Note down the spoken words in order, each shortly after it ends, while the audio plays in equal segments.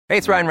Hey,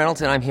 it's Ryan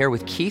Reynolds, and I'm here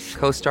with Keith,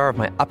 co-star of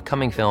my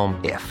upcoming film,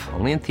 If,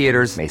 only in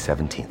theaters May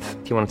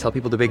 17th. Do you want to tell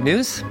people the big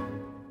news?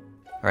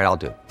 All right, I'll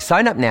do it.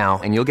 Sign up now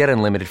and you'll get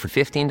unlimited for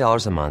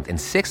 $15 a month and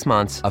 6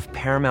 months of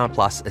Paramount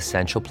Plus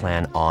Essential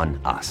Plan on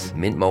us.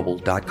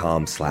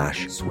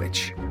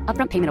 MintMobile.com/switch.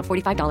 Upfront payment of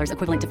 $45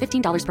 equivalent to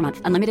 $15 per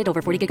month. Unlimited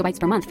over 40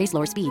 gigabytes per month. Face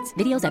lower speeds.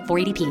 Videos at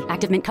 480p.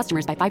 Active Mint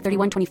customers by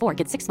 531.24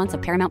 get 6 months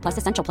of Paramount Plus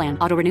Essential Plan.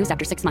 Auto renews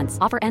after 6 months.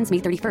 Offer ends May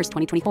 31st,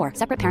 2024.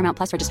 Separate Paramount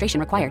Plus registration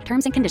required.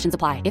 Terms and conditions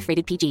apply if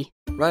rated PG.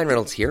 Ryan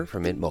Reynolds here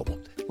from Mint Mobile.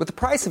 With the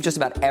price of just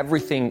about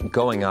everything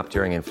going up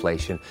during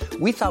inflation,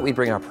 we thought we'd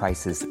bring our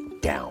prices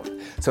down.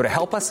 So to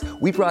help us,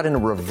 we brought in a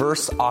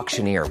reverse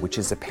auctioneer, which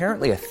is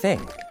apparently a thing.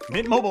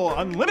 Mint Mobile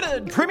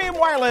Unlimited Premium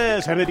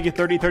Wireless. How to get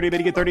 30, 30, bit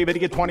to get 30, bit to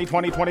get 20,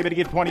 20, 20, bit to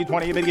get 20,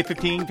 20, bit to get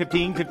 15,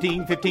 15,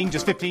 15, 15,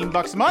 just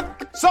 $15 a month?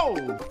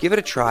 Sold! Give it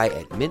a try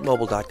at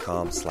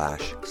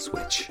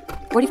mintmobile.com/switch.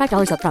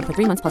 $45 upfront for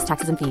 3 months plus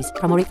taxes and fees.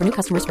 Promo rate for new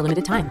customers for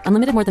limited time.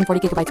 Unlimited more than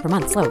 40 gigabytes per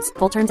month. Slows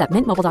full terms at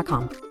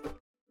mintmobile.com.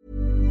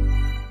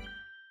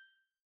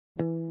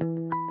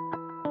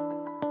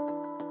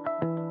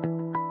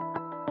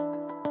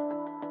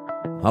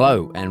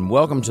 Hello and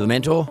welcome to The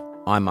Mentor.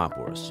 I'm Mark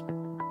Boris.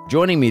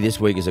 Joining me this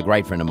week is a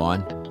great friend of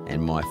mine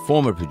and my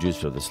former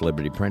producer of The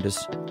Celebrity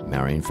Apprentice,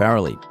 Marion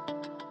Farrelly.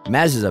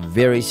 Maz is a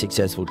very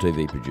successful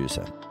TV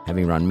producer,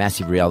 having run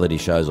massive reality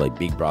shows like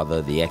Big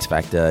Brother, The X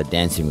Factor,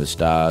 Dancing with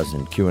Stars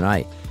and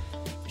Q&A.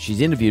 She's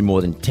interviewed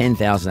more than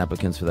 10,000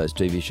 applicants for those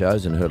TV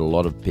shows and heard a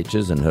lot of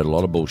pitches and heard a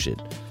lot of bullshit.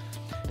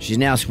 She's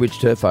now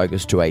switched her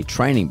focus to a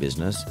training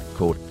business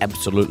called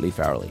Absolutely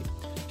Farrelly.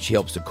 She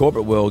helps the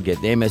corporate world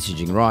get their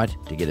messaging right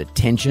to get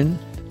attention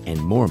and,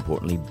 more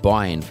importantly,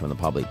 buy-in from the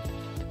public.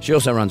 She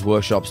also runs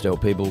workshops to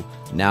help people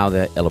nail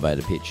their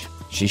elevator pitch.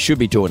 She should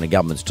be talking to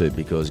governments too,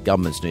 because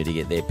governments need to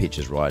get their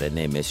pitches right and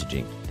their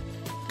messaging.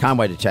 Can't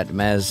wait to chat to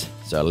Maz,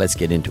 so let's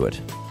get into it.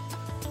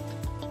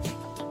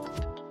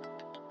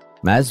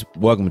 Maz,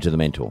 welcome to The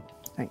Mentor.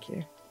 Thank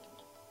you.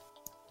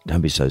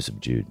 Don't be so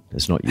subdued.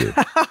 It's not you.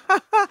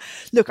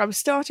 Look, I'm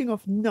starting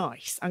off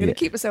nice. I'm going to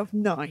keep myself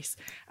nice.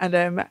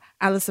 And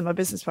Alison, my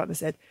business partner,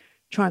 said,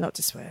 try not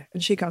to swear.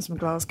 And she comes from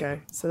Glasgow,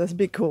 so that's a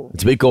big call.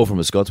 It's a big call from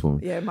a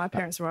Scotswoman. Yeah, my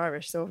parents were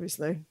Irish, so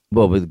obviously.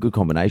 Well, with a good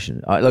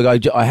combination.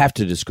 I have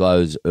to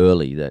disclose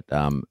early that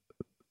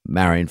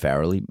Marion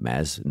Farrelly,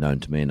 Maz, known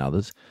to me and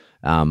others,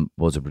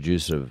 was a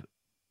producer of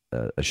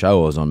a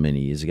show I was on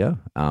many years ago,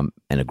 and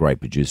a great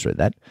producer at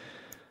that.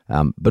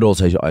 But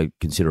also, I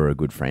consider her a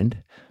good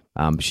friend.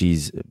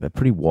 She's a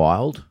pretty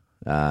wild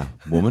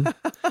woman.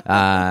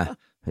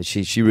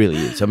 She really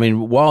is. I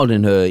mean, wild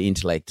in her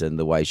intellect and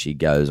the way she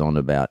goes on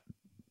about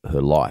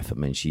her life. I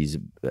mean, she's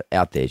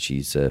out there.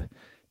 She's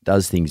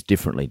does things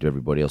differently to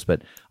everybody else.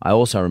 But I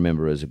also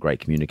remember her as a great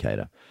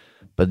communicator.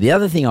 But the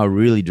other thing I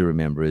really do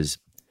remember is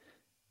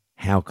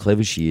how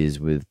clever she is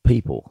with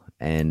people.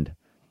 And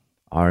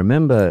I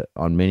remember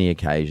on many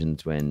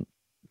occasions when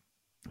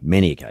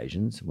Matt,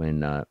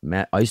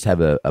 I used to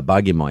have a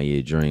bug in my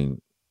ear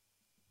during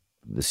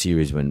the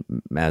series when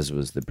Maz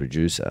was the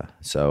producer.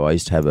 So I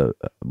used to have a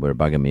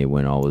bug in me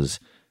when I was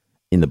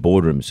in the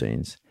boardroom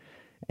scenes,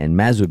 and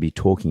Maz would be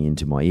talking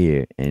into my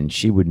ear, and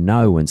she would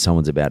know when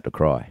someone's about to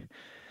cry,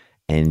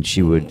 and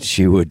she would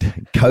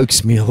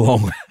coax me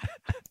along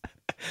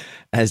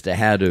as to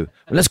how to,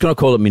 let's not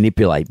call it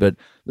manipulate, but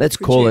let's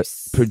call it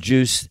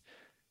produce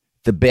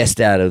the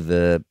best out of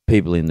the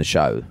people in the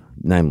show,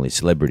 namely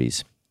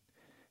celebrities.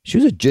 She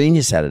was a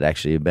genius at it,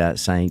 actually, about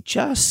saying,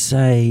 just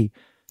say,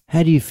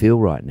 how do you feel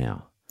right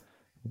now?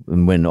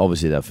 And when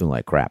obviously they feel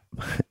like crap,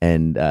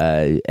 and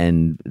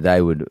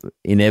they would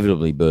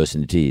inevitably burst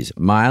into tears,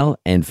 male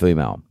and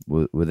female,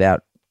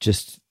 without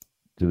just,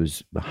 there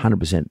was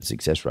 100%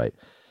 success rate.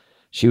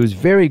 She was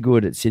very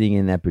good at sitting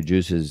in that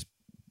producer's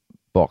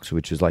box,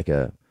 which was like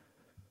a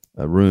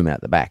room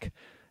out the back,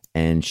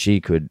 and she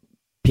could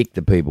pick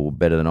the people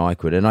better than I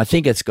could. And I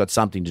think it's got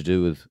something to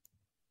do with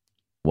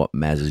what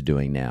Maz is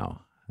doing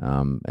now,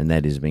 and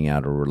that is being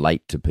able to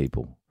relate to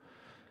people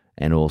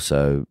and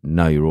also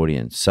know your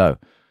audience. So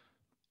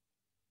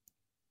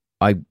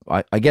I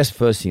guess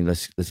first thing,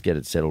 let's get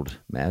it settled,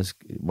 Maz.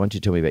 Why don't you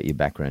tell me about your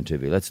background too?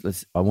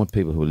 I want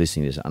people who are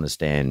listening to this to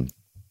understand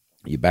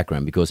your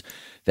background, because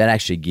that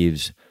actually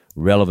gives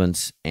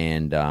relevance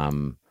and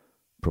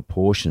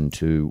proportion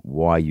to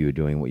why you're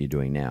doing what you're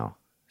doing now.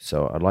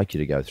 So I'd like you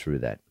to go through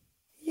that.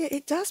 Yeah,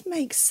 it does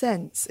make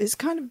sense. It's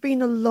kind of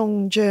been a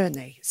long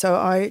journey. So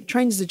I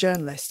trained as a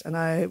journalist and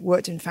I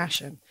worked in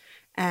fashion.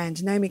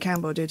 And Naomi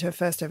Campbell did her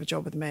first ever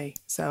job with me.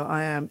 So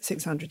I am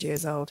 600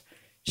 years old.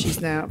 She's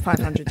now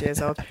 500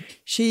 years old.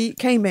 She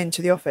came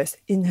into the office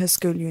in her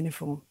school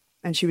uniform,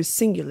 and she was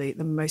singularly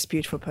the most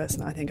beautiful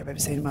person I think I've ever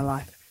seen in my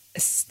life.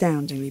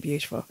 Astoundingly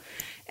beautiful.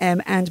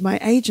 And my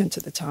agent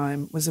at the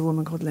time was a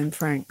woman called Lynn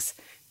Franks,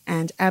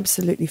 and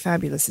Absolutely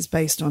Fabulous is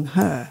based on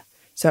her.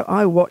 So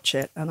I watch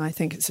it and I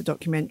think it's a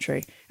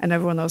documentary, and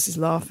everyone else is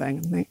laughing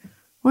and think,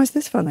 why is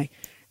this funny?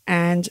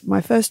 And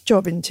my first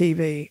job in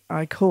TV,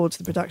 I called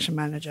the production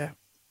manager,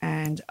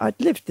 and I'd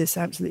lived this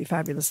absolutely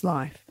fabulous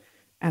life.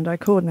 And I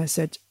called and I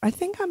said, I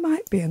think I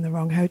might be in the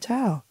wrong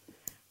hotel.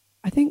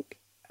 I think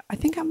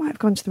I might have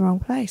gone to the wrong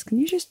place. Can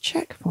you just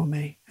check for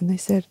me? And they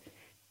said,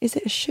 is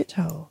it a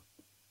shithole?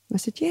 And I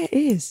said, yeah, it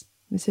is.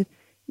 And they said,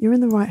 you're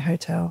in the right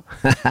hotel.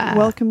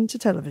 Welcome to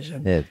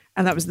television. Yeah.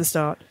 And that was the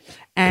start.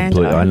 And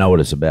I know what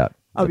it's about.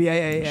 Oh,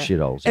 yeah.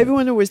 Shitholes.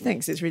 Everyone always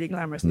thinks it's really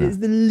glamorous. No. It's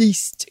the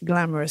least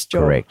glamorous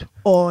job Correct.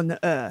 on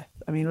earth.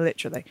 I mean,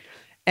 literally.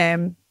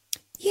 And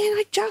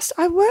I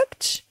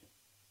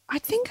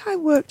think I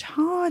worked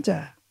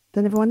harder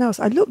than everyone else.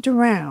 I looked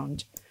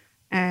around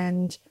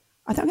and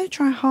I thought I'm going to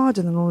try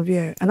harder than all of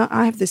you. And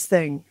I have this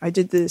thing. I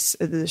did this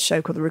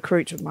show called The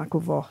Recruit with Michael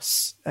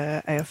Voss,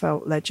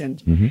 AFL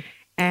legend. Mm-hmm.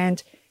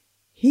 And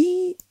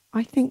he,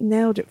 I think,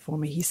 nailed it for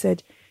me. He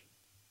said,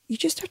 you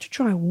just have to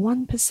try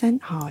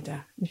 1%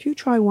 harder. If you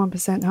try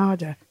 1%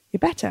 harder, you're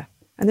better.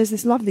 And there's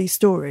this lovely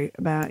story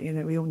about,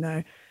 we all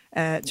know,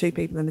 two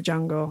people in the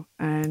jungle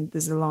and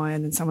there's a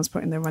lion and someone's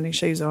putting their running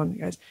shoes on. He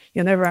goes,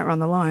 you'll never outrun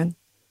the lion.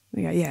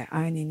 They go, yeah,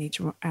 I only need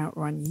to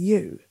outrun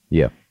you.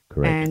 Yeah,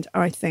 correct. And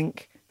I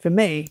think for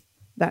me,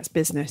 that's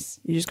business.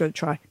 You just got to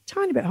try a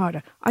tiny bit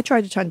harder. I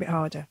tried a tiny bit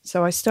harder.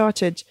 So I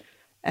started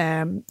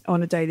on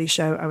a daily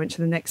show. I went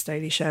to the next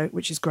daily show,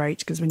 which is great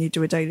because when you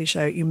do a daily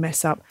show, you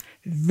mess up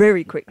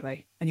very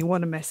quickly and you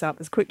want to mess up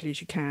as quickly as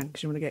you can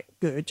because you want to get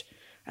good.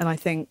 And I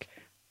think,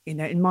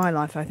 in my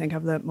life, I think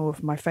I've learnt more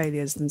from my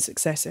failures than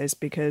successes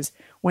because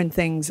when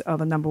things are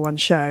the number one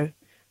show,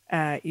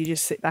 you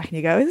just sit back and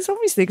you go, it's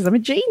obviously because I'm a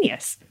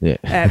genius.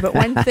 Yeah. But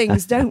when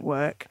things don't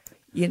work,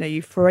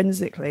 you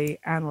forensically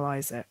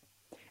analyze it.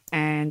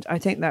 And I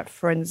think that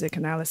forensic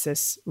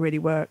analysis really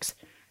works.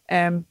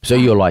 So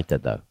you're like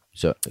that though?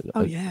 So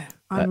oh yeah,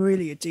 I'm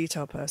really a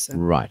detail person.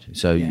 Right.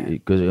 So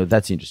because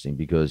that's interesting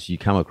because you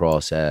come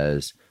across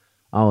as,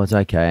 oh, it's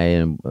okay,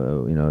 and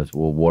it's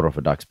water off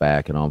a duck's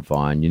back, and I'm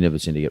fine. You never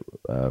seem to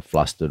get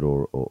flustered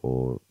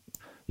or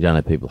you don't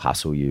let people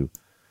hustle you,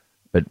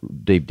 but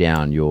deep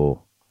down you're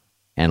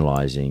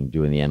analyzing,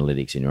 doing the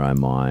analytics in your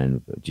own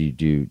mind. Do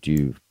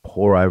you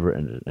pore over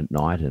it at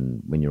night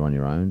and when you're on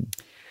your own?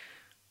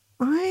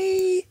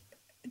 I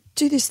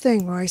do this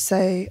thing where I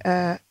say,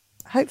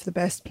 hope for the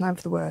best, plan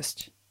for the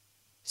worst.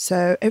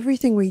 So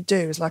everything we do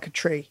is like a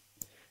tree.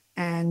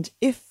 And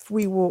if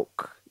we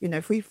walk,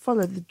 if we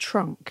follow the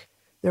trunk,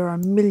 there are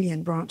a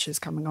million branches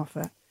coming off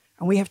it.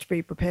 And we have to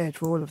be prepared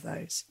for all of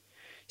those.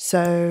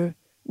 So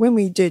when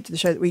we did the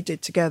show that we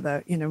did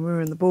together, we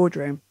were in the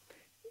boardroom,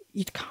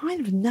 you'd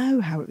kind of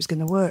know how it was going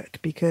to work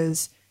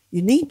because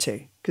you need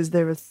to, because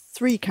there are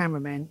 3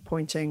 cameramen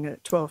pointing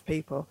at 12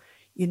 people.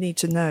 You need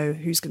to know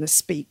who's going to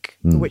speak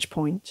at which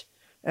point,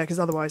 because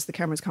otherwise the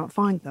cameras can't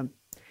find them.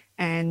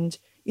 And,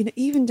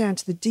 even down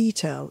to the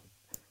detail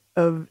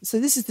of, so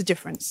this is the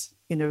difference,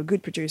 a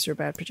good producer, a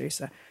bad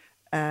producer.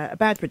 A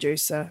bad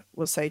producer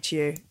will say to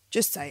you,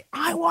 just say,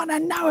 I want to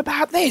know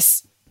about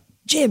this,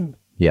 Jim.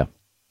 Yeah.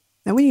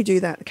 Now, when you do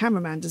that, the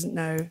cameraman doesn't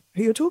know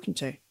who you're talking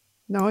to.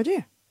 No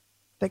idea.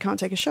 They can't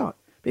take a shot.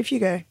 But if you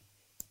go,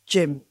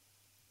 Jim,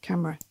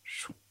 camera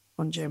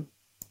on Jim,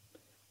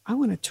 I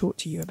want to talk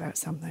to you about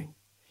something,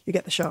 you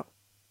get the shot.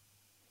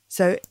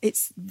 So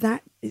it's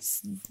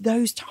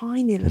those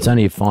tiny little It's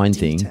only a fine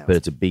details. thing, but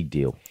it's a big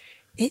deal.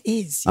 It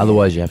is. Yeah.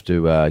 Otherwise, you have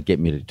to get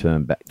me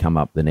to come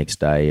up the next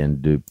day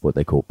and do what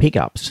they call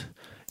pickups,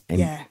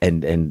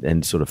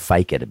 and sort of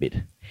fake it a bit,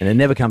 and it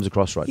never comes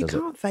across right. You does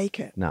can't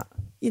fake it. No.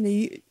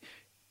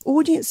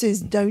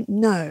 Audiences don't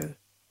know,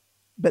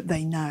 but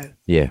they know.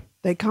 Yeah.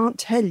 They can't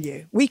tell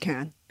you. We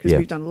can because Yeah.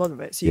 we've done a lot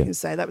of it. So you can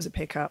say that was a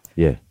pickup.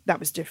 Yeah.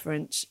 That was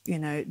different.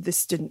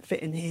 This didn't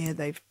fit in here.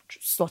 They've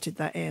slotted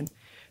that in,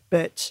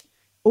 but.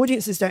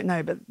 Audiences don't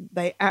know, but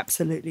they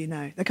absolutely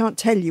know. They can't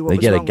tell you what They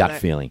was get a wrong gut with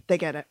it. feeling. They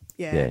get it,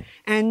 yeah. Yeah.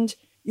 And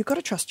you've got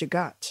to trust your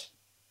gut.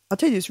 I'll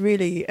tell you this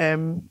really,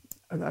 I've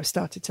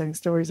started telling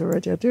stories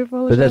already. I do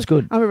apologize. But that's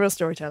good. I'm a real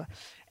storyteller.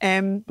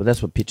 But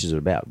that's what pictures are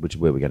about, which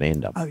is where we're going to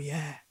end up. Oh,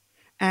 yeah.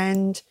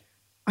 And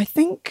I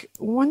think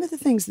one of the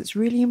things that's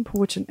really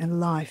important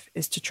in life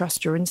is to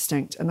trust your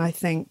instinct. And I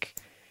think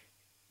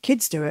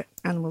kids do it,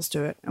 animals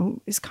do it. And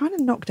it's kind of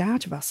knocked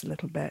out of us a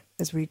little bit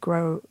as we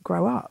grow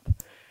up.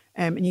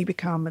 And you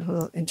become a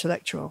little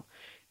intellectual,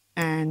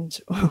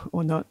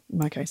 or not in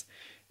my case.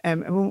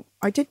 And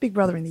I did Big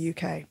Brother in the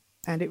UK,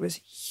 and it was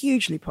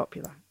hugely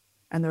popular.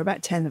 And there were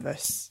about 10 of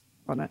us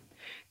on it.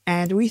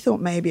 And we thought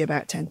maybe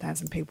about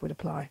 10,000 people would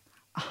apply.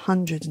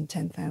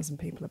 110,000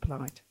 people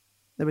applied.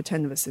 There were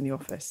 10 of us in the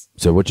office.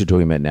 So what you're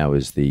talking about now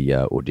is the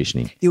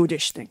auditioning. The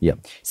auditioning. Yeah.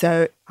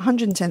 So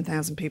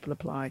 110,000 people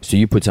applied. So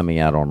you put something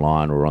out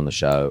online or on the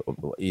show,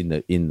 or in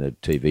the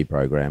TV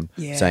program,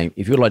 saying,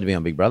 if you'd like to be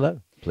on Big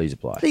Brother, please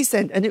apply. Please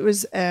send. And it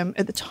was,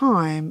 at the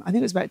time, I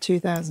think it was about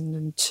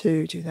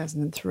 2002,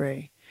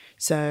 2003.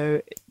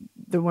 So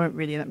there weren't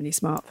really that many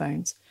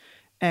smartphones.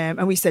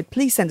 And we said,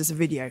 please send us a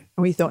video. And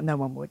we thought no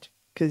one would,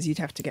 because you'd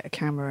have to get a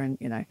camera and,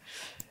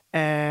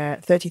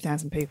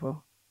 30,000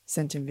 people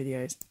sent in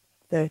videos.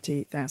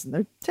 30,000,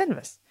 there were 10 of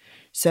us.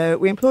 So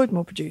we employed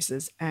more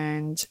producers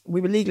and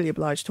we were legally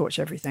obliged to watch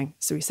everything.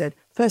 So we said,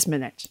 first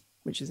minute,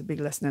 which is a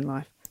big lesson in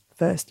life,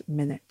 first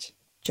minute.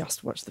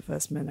 just watch the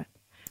first minute.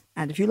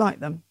 And if you like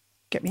them,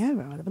 get me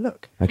over. I'll have a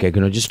look. Okay,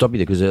 can I just stop you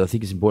there? Because I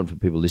think it's important for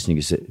people listening,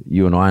 because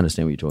you and I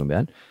understand what you're talking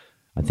about.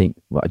 I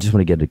think, I just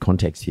want to get a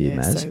context here,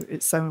 Maz. So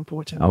it's so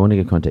important. I want to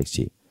get context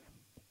here.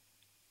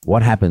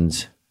 What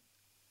happens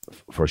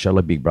for a show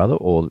like Big Brother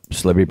or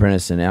Celebrity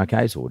Apprentice in our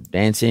case, or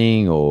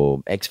Dancing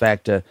or X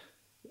Factor?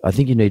 I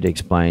think you need to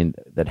explain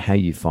that, how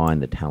you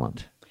find the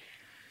talent.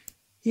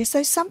 Yeah,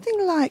 so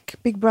something like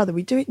Big Brother,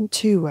 we do it in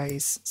two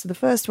ways. So the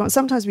first one,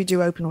 sometimes we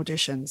do open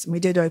auditions, and we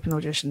did open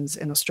auditions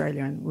in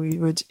Australia, and we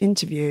would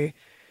interview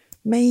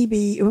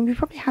we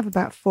probably have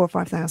about 4,000 or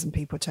 5,000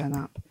 people turn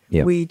up.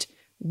 Yep. We'd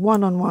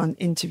one-on-one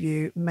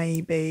interview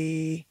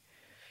maybe,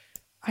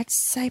 I'd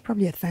say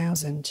probably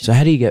 1,000. So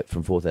how do you get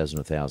from 4,000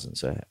 to 1,000?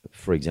 So,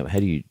 for example, how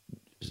do you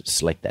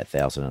select that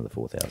 1,000 out of the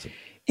 4,000?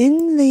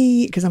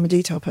 Because I'm a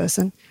detail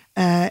person,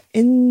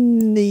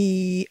 in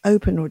the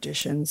open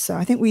auditions, so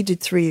I think we did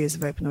 3 years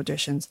of open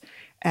auditions,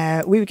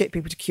 we would get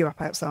people to queue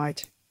up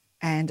outside,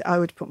 and I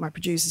would put my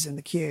producers in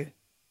the queue,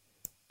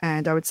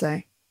 and I would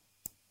say,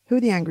 who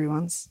are the angry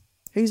ones?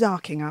 Who's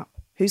arcing up?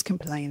 Who's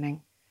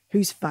complaining?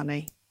 Who's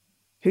funny?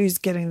 Who's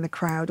getting the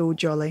crowd all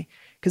jolly?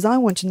 Because I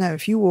want to know,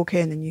 if you walk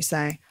in and you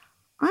say,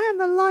 I am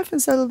the life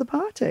and soul of the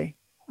party,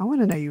 I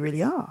want to know you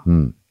really are.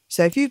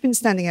 So if you've been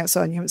standing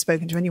outside and you haven't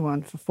spoken to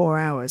anyone for 4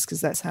 hours,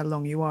 because that's how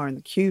long you are in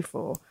the queue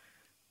for,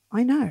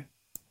 I know.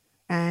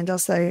 And I'll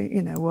say,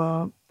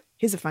 well,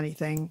 here's a funny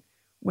thing.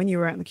 When you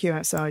were out in the queue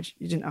outside,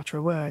 you didn't utter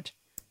a word.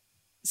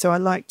 So I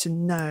like to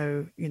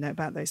know,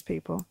 about those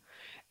people.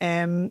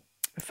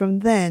 From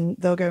then,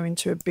 they'll go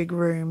into a big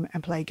room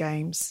and play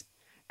games.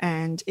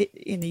 And,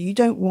 you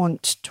don't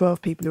want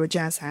 12 people who are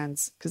jazz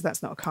hands, because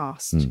that's not a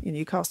cast.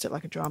 You cast it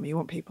like a drama. You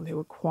want people who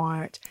are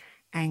quiet,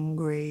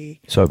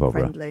 angry, soap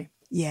opera. Friendly.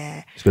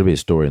 Yeah. It's got to be a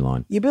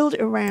storyline. You build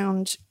it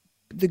around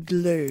the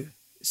glue.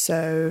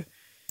 So,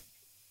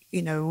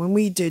 when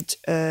we did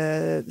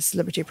the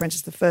Celebrity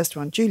Apprentice, the first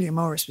one, Julia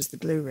Morris was the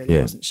glue, really,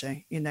 wasn't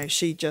she?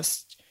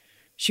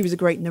 She was a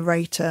great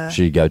narrator.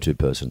 She's a go-to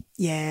person.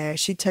 Yeah,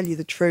 she'd tell you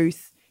the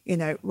truth.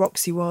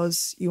 Roxy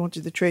you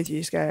wanted the truth. You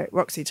just go,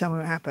 Roxy, tell me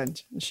what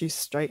happened. And she's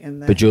straight in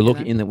there. But you're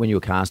looking in that when you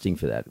were casting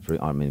for that.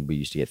 We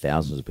used to get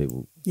thousands of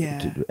people.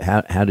 Yeah.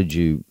 How did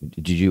you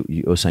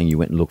were saying you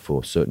went and looked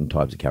for certain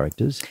types of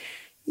characters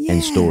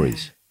and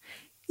stories?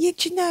 Yeah,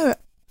 do you know,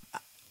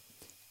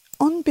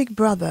 on Big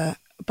Brother,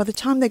 by the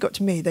time they got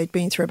to me, they'd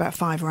been through about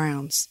 5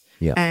 rounds.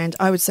 Yeah. And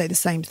I would say the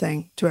same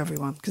thing to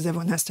everyone, because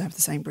everyone has to have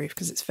the same brief,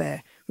 because it's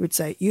fair. We would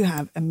say, you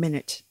have a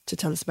minute to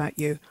tell us about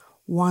you.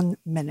 1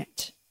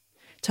 minute.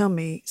 Tell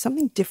me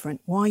something different,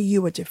 why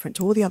you are different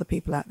to all the other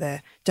people out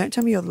there. Don't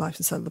tell me you're the life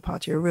and soul of the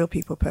party. You're a real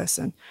people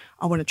person.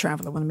 I want to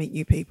travel. I want to meet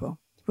new people.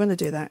 If you want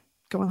to do that,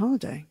 go on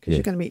holiday, because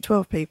you're going to meet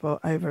 12 people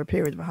over a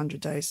period of 100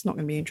 days. It's not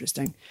going to be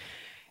interesting.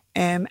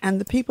 And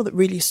the people that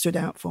really stood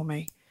out for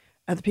me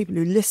are the people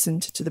who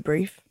listened to the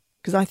brief,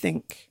 because I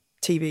think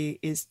TV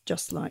is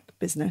just like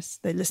business.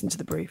 They listen to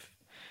the brief.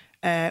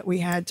 We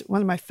had,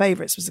 one of my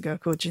favourites was a girl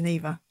called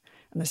Geneva.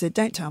 And I said,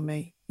 don't tell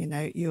me,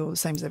 you're the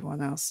same as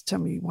everyone else. Tell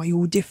me why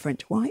you're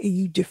different. Why are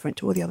you different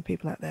to all the other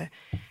people out there?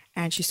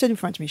 And she stood in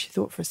front of me. She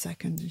thought for a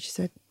second and she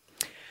said,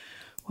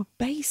 well,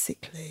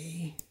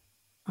 basically,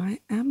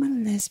 I am a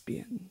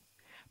lesbian,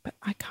 but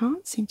I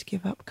can't seem to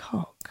give up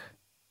cock.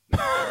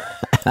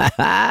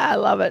 I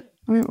love it.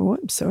 I went, what?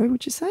 I'm sorry,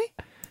 what'd you say?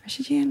 I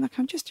said, yeah, look,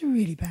 I'm just a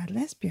really bad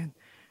lesbian.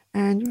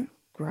 And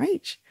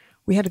great.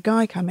 We had a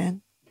guy come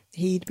in.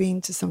 He'd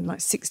been to something like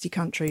 60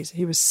 countries.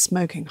 He was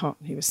smoking hot.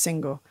 He was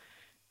single.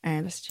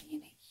 And I said,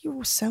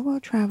 you're so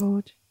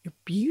well-travelled. You're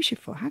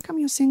beautiful. How come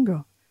you're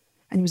single?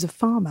 And he was a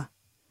farmer.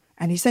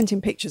 And he sent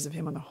in pictures of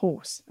him on a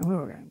horse. And we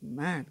were going,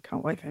 man,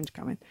 can't wait for him to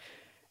come in.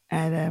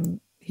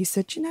 And he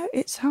said,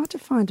 it's hard to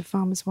find a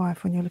farmer's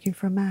wife when you're looking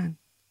for a man.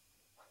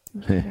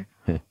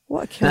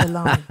 What a killer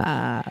line.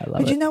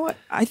 But you know what?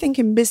 I think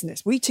in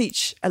business, we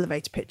teach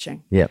elevator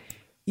pitching. Yeah.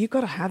 You've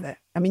got to have it.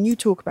 I mean, you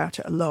talk about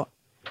it a lot.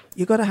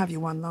 You've got to have your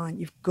one line.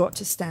 You've got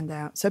to stand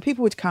out. So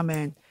people would come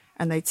in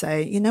and they'd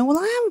say, well,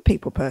 I am a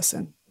people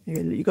person.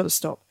 You've got to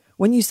stop.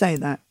 When you say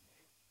that,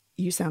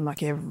 you sound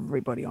like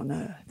everybody on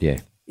earth. Yeah.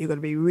 You've got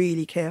to be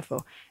really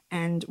careful.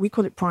 And we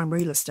call it prime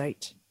real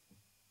estate.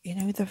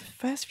 The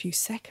first few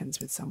seconds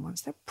with someone,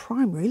 it's that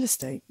prime real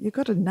estate. You've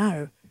got to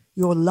know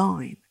your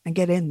line and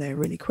get in there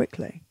really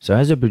quickly. So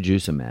as a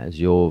producer,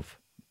 Maz,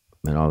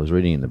 I was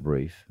reading in the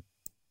brief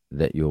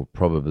that you've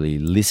probably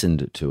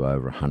listened to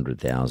over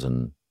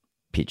 100,000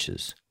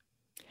 pitches.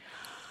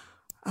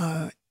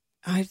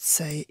 I'd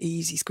say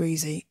easy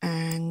squeezy.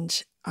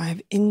 And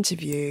I've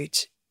interviewed,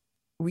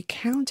 we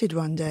counted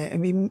one day,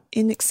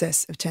 in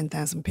excess of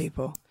 10,000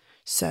 people.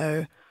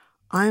 So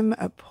I'm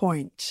at a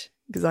point,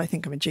 because I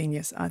think I'm a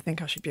genius, I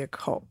think I should be a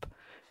cop.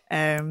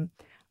 I'm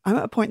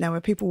at a point now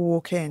where people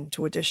walk in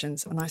to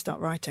auditions and I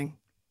start writing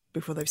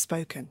before they've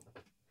spoken,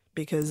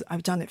 because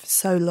I've done it for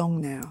so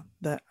long now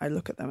that I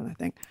look at them and I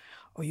think,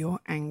 oh, you're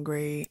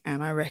angry.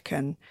 And I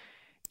reckon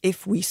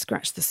if we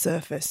scratch the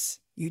surface,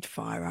 you'd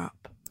fire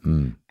up.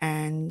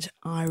 And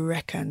I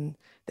reckon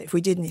that if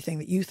we did anything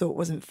that you thought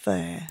wasn't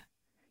fair,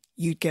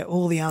 you'd get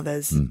all the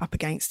others up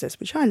against us,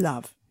 which I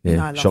love. Yeah,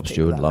 And I love Shop people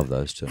Steward, like love that.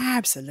 those too.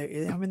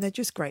 Absolutely. I mean, they're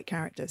just great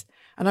characters.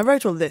 And I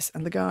wrote all this,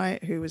 and the guy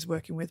who was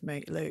working with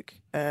me, Luke,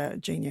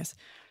 genius,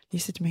 he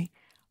said to me,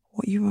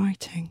 "What are you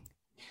writing?"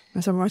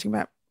 I said, "I'm writing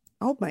about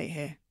old mate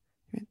here."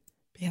 He went,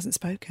 "But he hasn't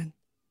spoken."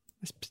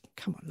 I said,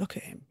 "Come on, look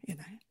at him, you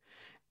know."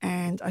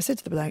 And I said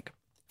to the bloke,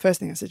 first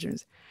thing I said to him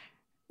was,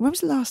 "When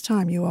was the last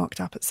time you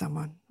walked up at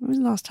someone? When was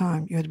the last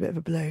time you had a bit of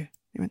a blue?"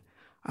 He went,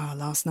 "Oh,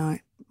 last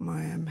night,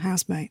 my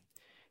housemate,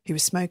 he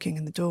was smoking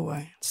in the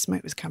doorway.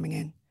 Smoke was coming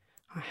in.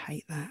 I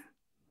hate that."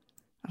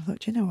 I thought,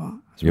 do you know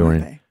what? You're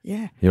in.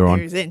 Yeah. You're on.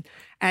 He was in.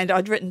 And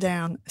I'd written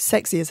down,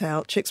 sexy as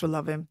hell, chicks will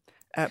love him,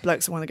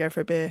 blokes will want to go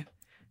for a beer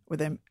with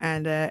him.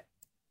 And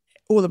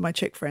all of my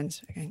chick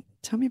friends are going,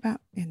 "Tell me about,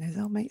 his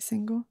old mate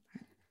single."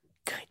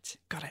 Good,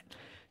 got it.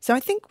 So I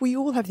think we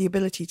all have the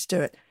ability to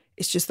do it.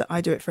 It's just that I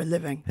do it for a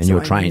living. And so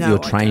you're I trained. know You're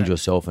I do trained it.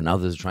 yourself, and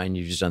others trained.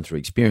 You've just done through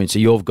experience. So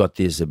you've got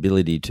this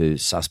ability to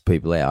suss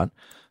people out.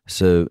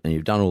 So, and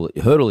you've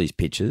heard all these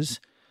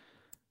pitches.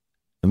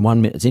 And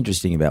 1 minute, it's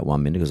interesting about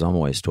 1 minute because I'm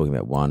always talking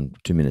about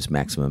 2 minutes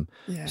maximum.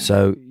 Yeah.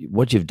 So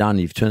what you've done,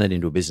 you've turned that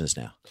into a business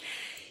now.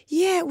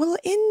 Yeah, well,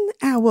 in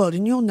our world,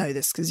 and you'll know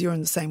this because you're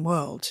in the same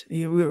world,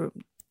 we're,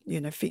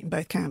 feet in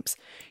both camps.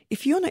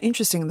 If you're not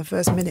interesting in the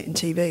first minute in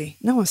TV,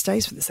 no one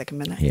stays for the second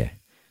minute. Yeah.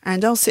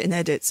 And I'll sit in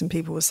edits and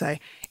people will say,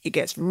 "It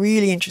gets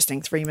really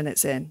interesting 3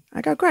 minutes in."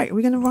 I go, "Great,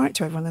 we're going to write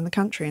to everyone in the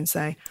country and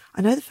say,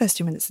 I know the first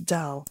 2 minutes are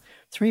dull.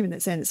 3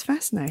 minutes in, it's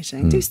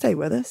fascinating. Do stay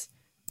with us."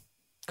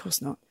 Of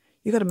course not.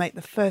 You've got to make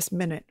the first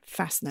minute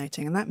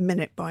fascinating, and that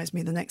minute buys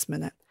me the next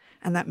minute,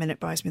 and that minute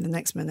buys me the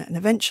next minute, and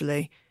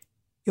eventually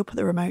you'll put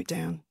the remote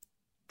down,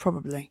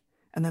 probably,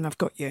 and then I've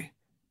got you.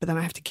 But then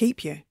I have to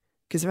keep you,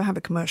 because if I have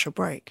a commercial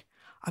break,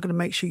 I've got to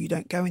make sure you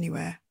don't go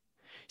anywhere.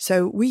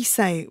 So we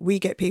say we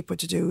get people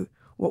to do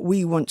what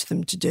we want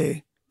them to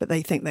do, but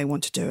they think they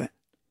want to do it.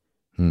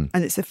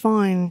 And it's a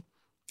fine,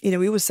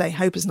 we always say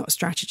hope is not a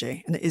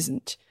strategy, and it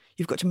isn't.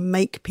 You've got to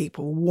make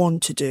people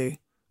want to do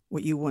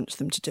what you want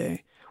them to do.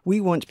 We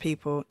want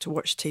people to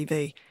watch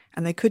TV,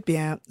 and they could be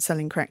out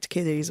selling crack to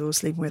kiddies or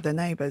sleeping with their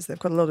neighbours. They've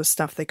got a lot of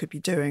stuff they could be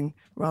doing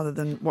rather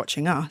than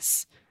watching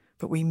us,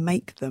 but we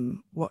make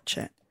them watch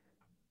it.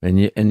 And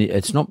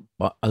it's not.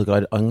 I'm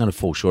going to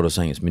fall short of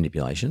saying it's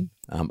manipulation.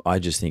 I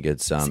just think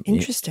it's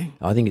interesting.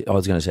 I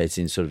was going to say it's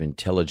in sort of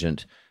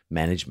intelligent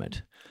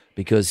management,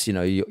 because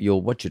you're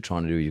what you're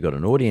trying to do. You've got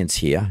an audience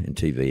here in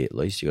TV, at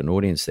least. You've got an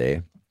audience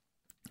there.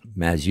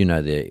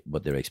 Maz,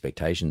 what their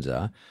expectations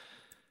are.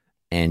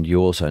 And you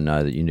also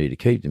know that you need to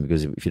keep them,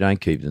 because if you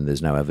don't keep them,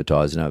 there's no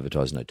advertiser, no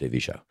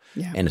TV show.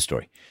 Yeah. End of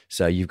story.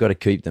 So you've got to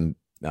keep them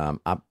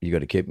up. You've got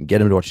to keep them, get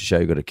them to watch the show.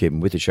 You've got to keep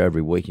them with the show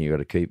every week, and you've got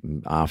to keep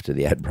them after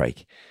the ad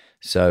break.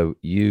 So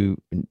you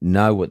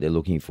know what they're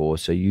looking for,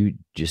 so you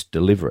just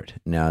deliver it.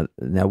 Now,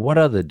 what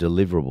are the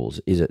deliverables?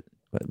 Is it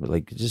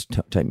like, just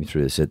take me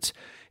through this?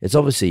 It's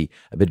obviously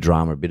a bit of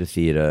drama, a bit of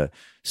theatre,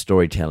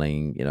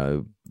 storytelling.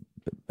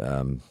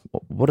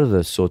 What are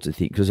the sorts of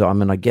things? Because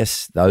I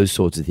guess those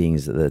sorts of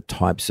things are the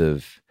types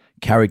of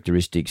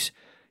characteristics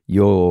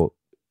you're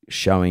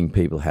showing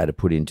people how to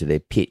put into their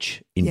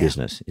pitch in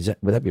business.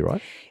 Would that be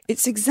right?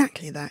 It's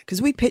exactly that,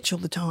 because we pitch all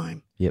the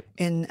time. Yep.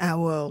 In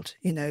our world,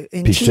 in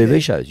pitch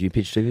TV shows. You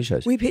pitch TV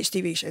shows. We pitch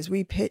TV shows.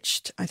 We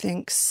pitched, I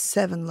think,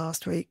 7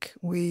 last week.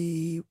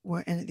 We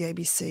were in at the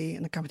ABC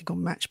and a company called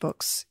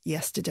Matchbox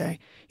yesterday.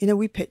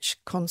 We pitch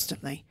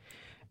constantly.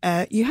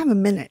 You have a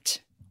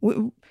minute.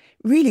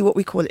 Really, what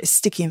we call it is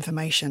sticky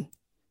information.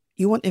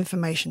 You want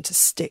information to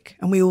stick,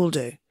 and we all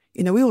do.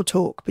 We all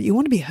talk, but you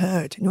want to be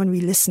heard, and you want to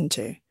be listened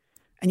to,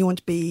 and you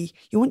want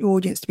your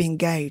audience to be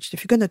engaged.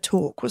 If you're going to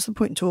talk, what's the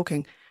point in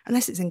talking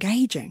unless it's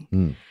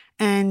engaging?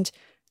 And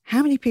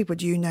how many people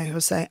do you know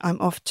who'll say, "I'm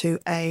off to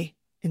a,"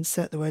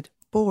 insert the word,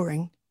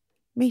 "boring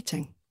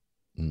meeting"?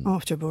 I'm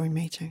off to a boring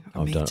meeting.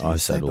 I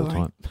say it all the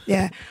time.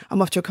 Yeah,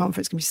 I'm off to a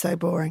conference. It's going to be so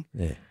boring.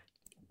 Yeah.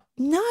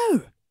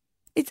 No,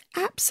 it's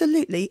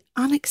absolutely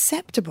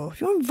unacceptable.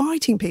 If you're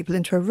inviting people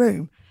into a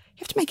room, you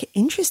have to make it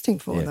interesting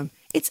for them.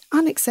 It's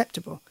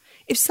unacceptable.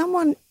 If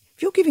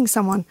you're giving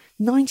someone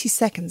 90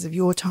 seconds of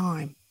your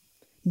time,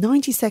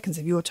 90 seconds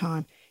of your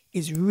time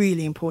is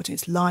really important.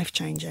 It's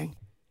life-changing.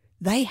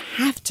 They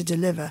have to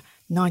deliver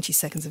 90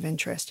 seconds of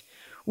interest.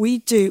 We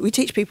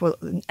teach people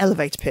an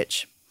elevator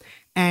pitch.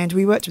 And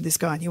we worked with this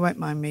guy, and you won't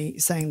mind me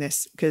saying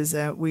this because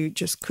we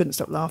just couldn't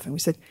stop laughing. We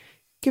said,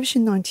 "Give us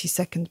your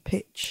 90-second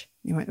pitch."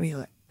 He went,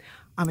 "Well,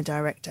 I'm a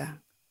director.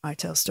 I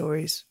tell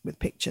stories with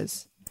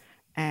pictures,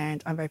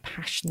 and I'm very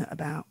passionate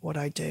about what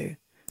I do."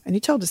 And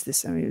he told us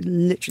this.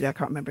 Literally, I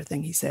can't remember a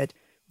thing he said.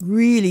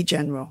 Really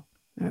general.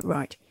 I went,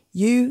 "Right,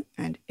 you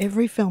and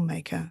every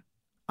filmmaker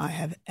I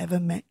have ever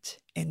met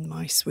in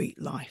my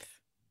sweet life.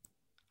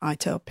 Of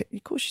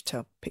course you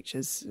tell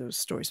pictures, or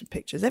stories with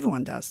pictures.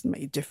 Everyone does. It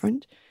makes you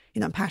different.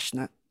 I'm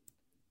passionate.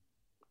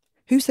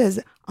 Who says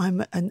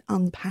I'm an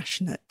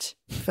unpassionate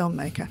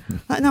filmmaker?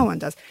 Like, no one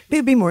does. But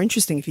it'd be more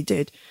interesting if you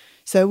did."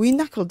 So we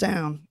knuckled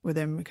down with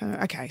him. Kind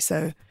of, "Okay,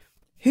 so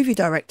who have you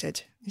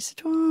directed?" He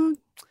said, "Well,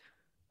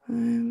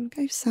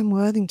 gave Sam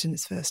Worthington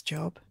his first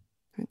job."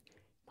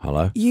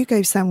 Hello? You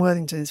gave Sam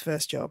Worthington his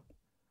first job.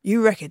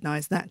 You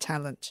recognised that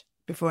talent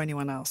before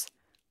anyone else.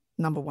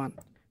 Number one.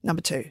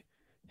 Number two,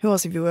 who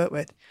else have you worked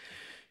with?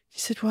 He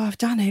said, well, I've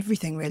done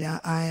everything, really.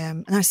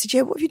 And I said,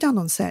 yeah, what have you done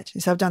on set? He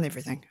said, I've done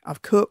everything.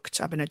 I've cooked.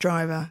 I've been a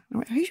driver. I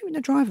went, who's you been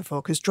a driver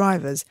for? Because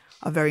drivers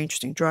are very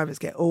interesting. Drivers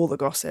get all the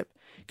gossip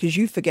because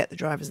you forget the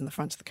drivers in the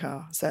front of the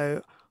car.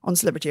 So on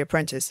Celebrity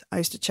Apprentice, I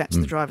used to chat to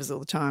the drivers all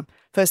the time.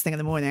 First thing in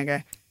the morning, I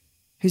go,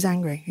 who's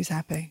angry? Who's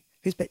happy?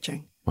 Who's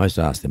bitching? I used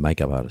to ask the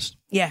makeup artist.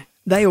 Yeah,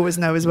 they always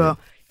know as well.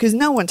 Because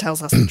no one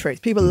tells us the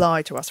truth. People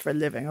lie to us for a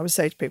living. I would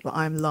say to people,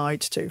 I'm lied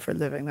to for a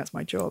living. That's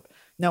my job.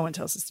 No one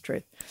tells us the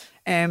truth.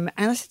 And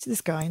I said to this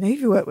guy, who have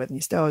you worked with? And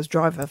he said, I was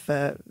driver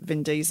for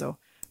Vin Diesel,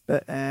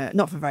 but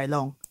not for very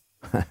long.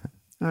 All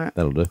right.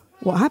 That'll do.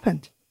 What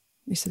happened?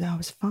 He said, I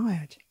was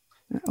fired.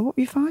 What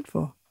were you fired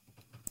for?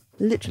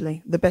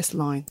 Literally the best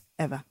line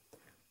ever.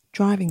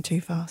 Driving too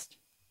fast.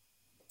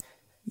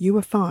 You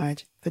were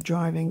fired for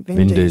driving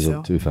Vin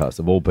Diesel too fast,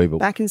 of all people.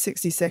 Back in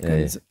 60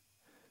 seconds,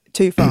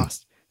 too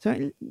fast.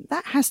 So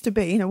that has to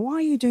be, why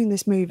are you doing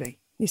this movie?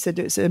 He said,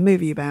 it's a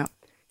movie about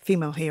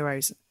female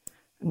heroes.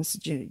 And I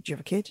said, do you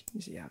have a kid?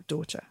 He said, yeah, I have a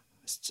daughter.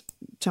 I said,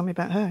 tell me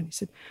about her. And he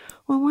said,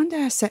 well, one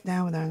day I sat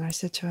down with her and I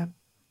said to her,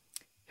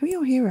 who are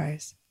your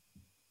heroes?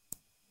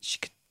 She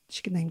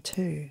could name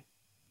two.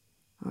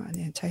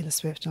 Taylor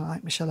Swift and I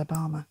like Michelle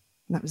Obama.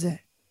 And that was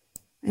it.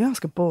 And you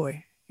ask a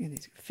boy,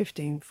 he's got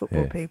 15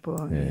 football people,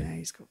 and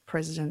he's got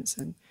presidents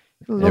and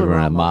a lot Everyone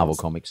of had Marvel models.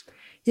 comics.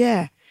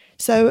 Yeah.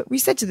 So we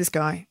said to this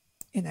guy,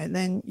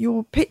 then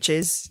your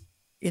pitches,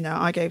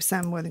 I gave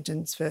Sam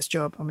Worthington's first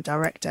job. I'm a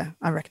director.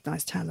 I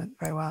recognise talent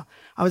very well.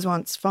 I was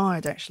once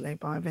fired, actually,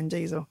 by Vin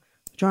Diesel.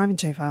 Driving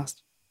too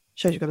fast.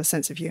 Shows you've got a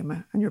sense of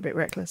humour and you're a bit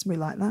reckless. We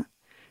like that.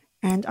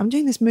 And I'm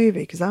doing this movie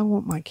because I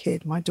want my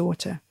kid, my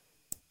daughter,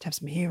 to have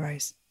some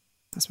heroes.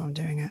 That's why I'm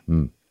doing it.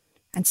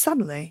 And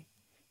suddenly,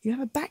 you have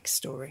a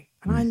backstory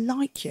and I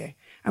like you.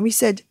 And we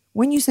said,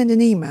 when you send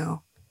an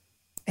email,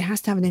 it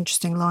has to have an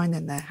interesting line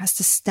in there. It has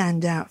to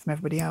stand out from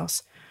everybody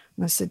else.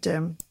 And I said,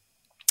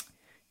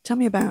 tell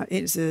me about,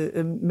 it's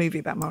a movie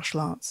about martial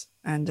arts.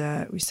 And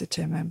we said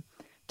to him,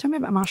 tell me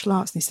about martial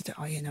arts. And he said,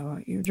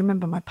 you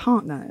remember my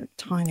partner, a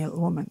tiny little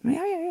woman?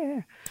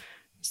 Yeah.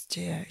 He said,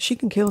 yeah, she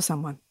can kill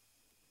someone.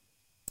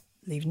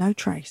 Leave no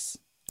trace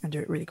and do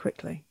it really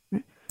quickly.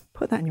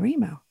 Put that in your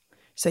email.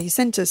 So he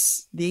sent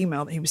us the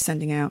email that he was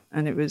sending out,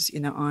 and it was,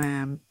 I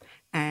am,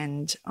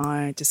 and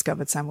I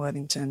discovered Sam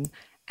Worthington,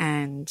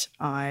 and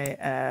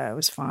I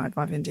was fired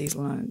by Vin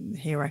Diesel, a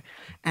hero.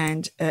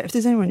 And if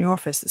there's anyone in your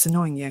office that's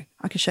annoying you,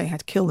 I can show you how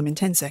to kill them in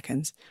 10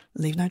 seconds,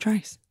 leave no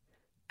trace.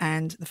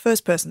 And the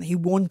first person that he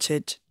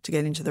wanted to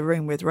get into the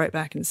room with wrote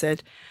back and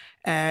said,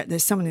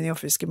 there's someone in the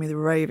office, give me the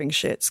raving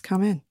shits,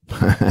 come in.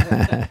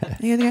 There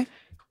you go.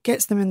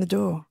 Gets them in the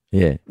door.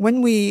 Yeah.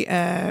 When we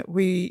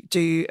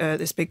do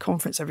this big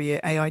conference every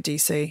year,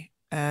 AIDC,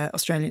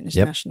 Australian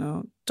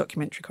International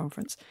Documentary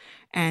Conference,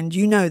 and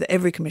that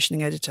every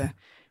commissioning editor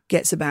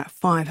gets about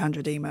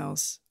 500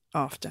 emails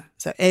after.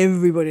 So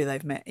everybody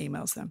they've met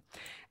emails them.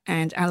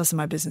 And Alison,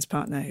 my business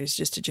partner, who's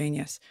just a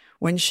genius,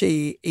 when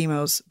she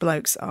emails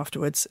blokes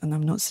afterwards, and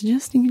I'm not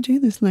suggesting you do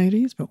this,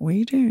 ladies, but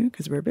we do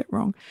because we're a bit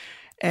wrong,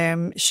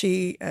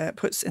 she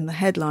puts in the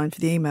headline for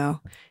the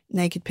email,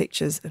 naked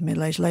pictures of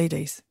middle-aged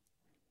ladies.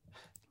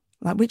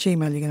 Like, which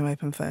email are you going to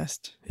open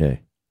first? Yeah.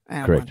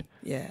 Correct. One.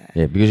 Yeah.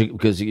 Yeah,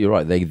 because you're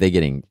right. They're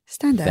getting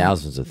Stand out.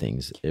 thousands of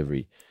things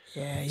every.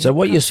 Yeah. So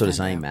what gotta you're sort of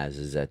stand saying, out. Maz,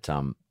 is that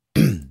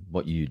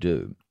what you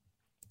do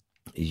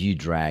is you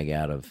drag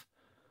out of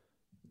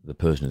the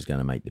person who's going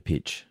to make the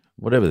pitch,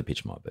 whatever the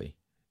pitch might be.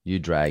 You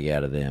drag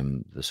out of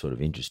them the sort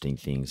of interesting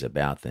things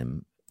about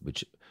them,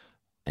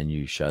 and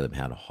you show them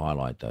how to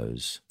highlight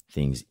those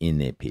things in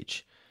their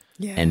pitch,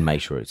 and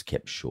make sure it's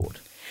kept short.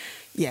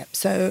 Yeah.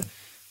 So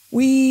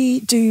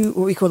we do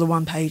what we call a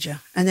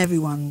one-pager, and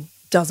everyone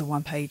does a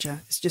one-pager.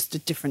 It's just a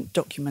different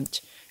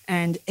document,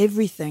 and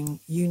everything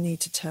you need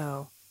to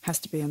tell has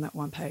to be on that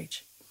one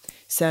page.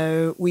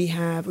 So we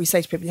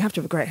say to people, you have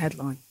to have a great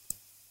headline.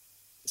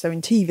 So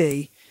in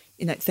TV,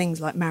 things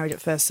like Married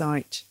at First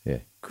Sight,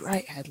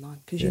 great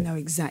headline, because you know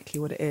exactly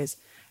what it is.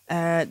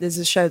 There's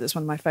a show that's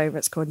one of my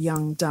favourites called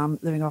Young, Dumb,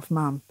 Living Off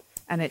Mum,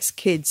 and it's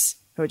kids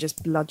who are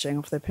just bludging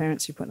off their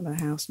parents. You put them in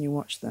a house and you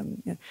watch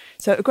them. Yeah.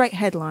 So a great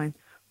headline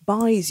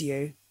buys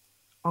you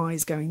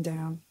eyes going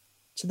down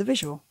to the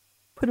visual.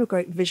 Put a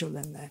great visual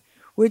in there.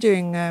 We're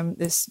doing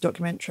this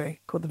documentary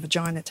called The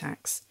Vagina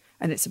Tax,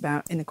 and it's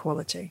about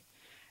inequality.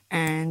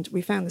 And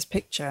we found this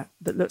picture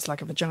that looks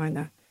like a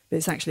vagina, but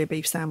it's actually a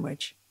beef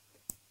sandwich.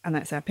 And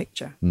that's our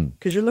picture.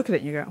 Because you look at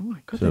it and you go, oh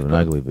my God. Sort of an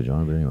ugly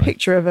vagina, but anyway.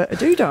 Picture of a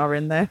doodah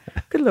in there.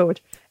 Good Lord.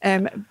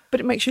 But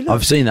it makes you look.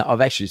 I've seen that.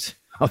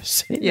 I've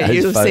seen Yeah, those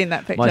you've photos. seen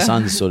that picture. My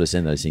sons sort of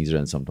send those things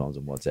around sometimes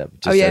on WhatsApp,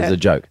 just yeah. as a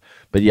joke.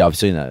 But yeah, I've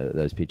seen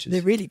those pictures.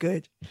 They're really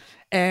good.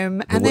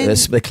 And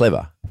They're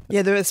clever.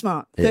 Yeah, they're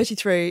smart. Yeah.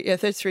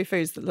 33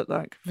 foods that look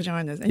like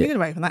vaginas. And you're going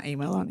to open that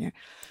email, aren't you?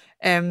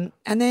 And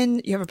then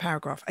you have a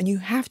paragraph, and you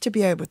have to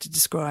be able to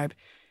describe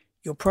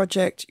your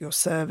project, your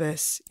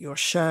service, your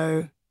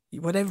show,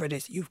 whatever it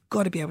is, you've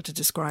got to be able to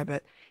describe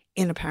it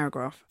in a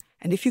paragraph.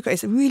 And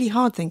it's a really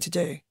hard thing to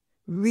do,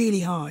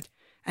 really hard.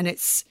 And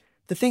it's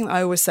the thing that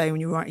I always say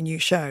when you write a new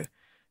show,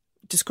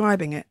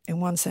 describing it in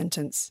one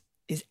sentence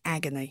is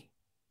agony.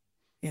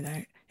 You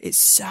know, it's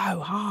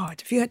so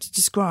hard. If you had to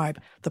describe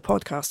the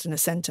podcast in a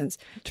sentence,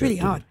 it's really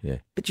hard. Yeah.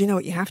 But you know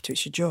what? You have to.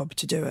 It's your job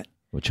to do it.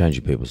 Well,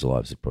 changing people's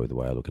lives is probably the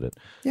way I look at it.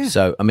 Yeah.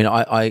 So, I mean,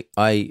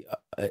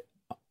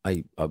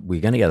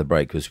 we're going to go to the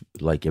break because,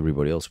 like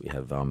everybody else, we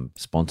have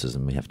sponsors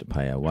and we have to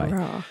pay our way.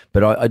 Hurrah.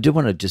 But I do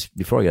want to just,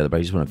 before I go to the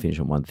break, I just want to finish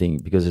on one thing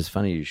because it's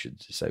funny you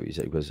should say what you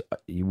said because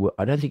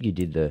I don't think you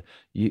did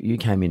you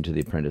came into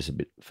The Apprentice a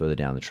bit further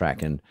down the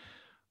track and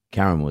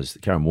Karen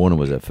Warner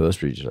was our first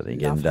producer, I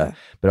think. Love her.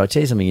 But I'll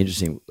tell you something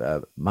interesting.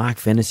 Mark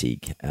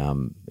Fennessy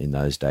in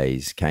those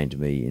days came to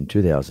me in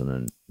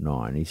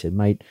 2009. He said,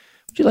 mate,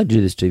 would you like to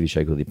do this TV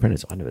show called The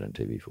Apprentice? I'd never done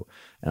TV before.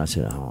 And I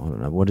said, oh, I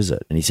don't know, what is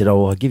it? And he said,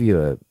 oh, I'll give you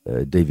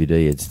a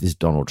DVD. It's this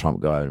Donald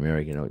Trump guy in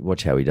America.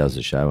 Watch how he does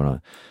the show.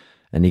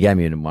 And he gave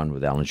me one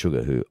with Alan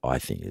Sugar, who I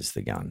think is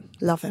the gun.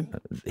 Love him.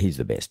 He's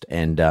the best.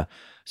 And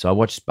so I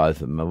watched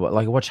both of them. I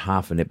watched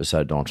half an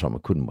episode of Donald Trump. I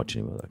couldn't watch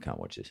anymore. I can't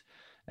watch this.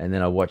 And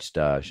then I watched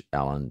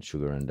Alan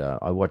Sugar, and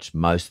I watched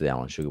most of the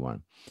Alan Sugar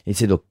one. He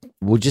said, look,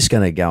 we're just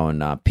going to go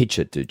and pitch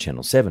it to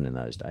Channel 7 in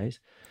those days.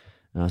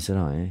 And I said,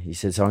 oh, yeah. He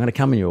said, so I'm going to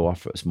come in your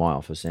office, my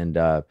office, and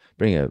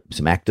bring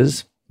some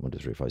actors, 1, 2,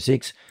 3, 4,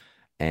 6,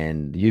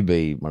 and you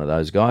be one of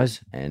those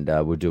guys, and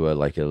we'll do a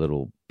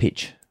little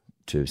pitch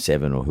to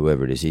 7 or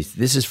whoever it is.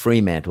 This is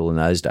Fremantle in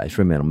those days,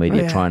 Fremantle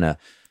Media, trying to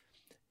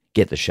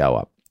get the show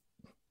up.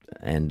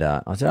 And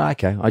I said, oh,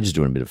 okay, I just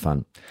doing a bit of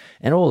fun.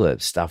 And all the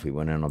stuff we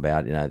went on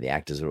about, the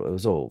actors, it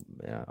was all,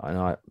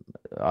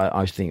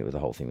 I think the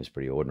whole thing was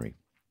pretty ordinary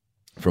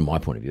from my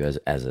point of view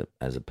as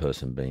a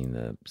person being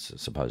the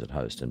supposed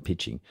host and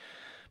pitching.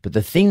 But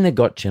the thing that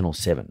got Channel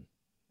 7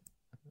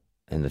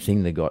 and the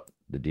thing that got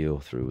the deal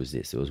through was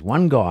this. There was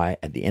one guy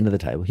at the end of the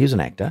table. He was an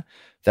actor.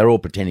 They were all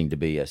pretending to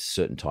be a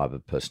certain type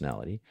of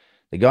personality.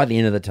 The guy at the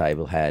end of the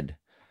table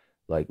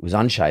was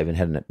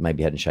unshaven,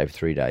 maybe hadn't shaved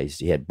 3 days.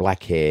 He had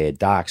black hair,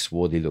 dark,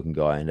 swarthy looking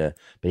guy, but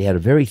he had a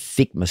very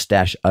thick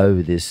moustache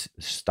over this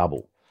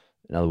stubble.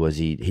 In other words,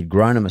 he'd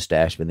grown a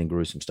moustache, but then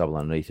grew some stubble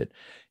underneath it.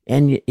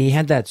 And he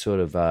had that sort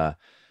of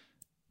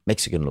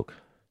Mexican look.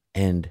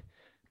 And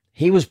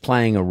he was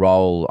playing a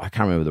role, I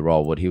can't remember the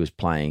role, what he was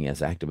playing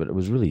as an actor, but it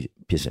was really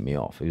pissing me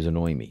off. It was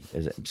annoying me,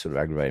 it sort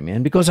of aggravating me.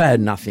 And because I had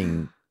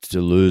nothing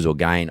to lose or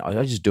gain, I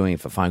was just doing it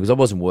for fun because I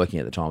wasn't working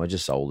at the time. I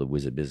just sold the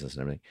wizard business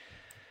and everything.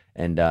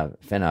 And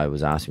Fenno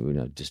was asking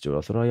me, just do it.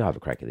 I thought, I'll have a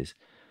crack at this.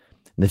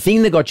 And the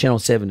thing that got Channel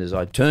 7 is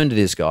I turned to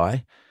this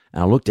guy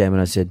and I looked at him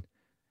and I said,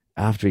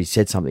 after he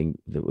said something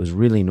that was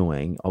really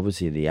annoying,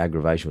 obviously the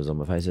aggravation was on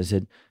my face, I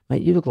said,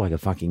 mate, you look like a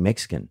fucking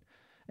Mexican.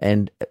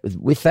 And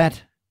with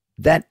that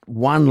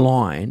one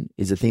line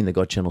is the thing that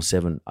got Channel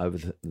 7 over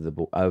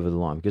the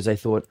line because I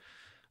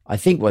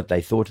think what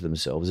they thought to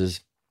themselves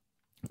is,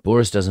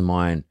 Boris doesn't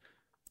mind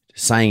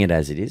saying it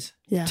as it is,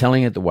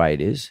 telling it the way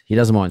it is. He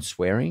doesn't mind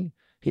swearing.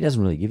 He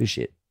doesn't really give a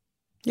shit.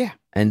 Yeah.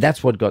 And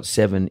that's what got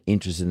 7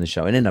 interested in the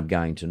show. It ended up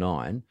going to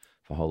 9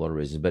 for a whole lot of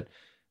reasons. But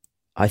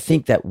I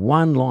think that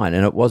one line,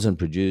 and it wasn't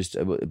produced,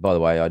 by the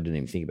way, I didn't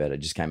even think about it. It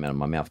just came out of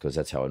my mouth because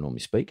that's how I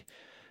normally speak,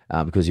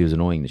 because he was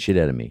annoying the shit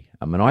out of me.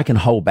 I mean, I can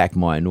hold back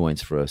my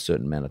annoyance for a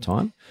certain amount of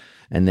time.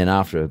 And then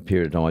after a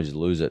period of time, I just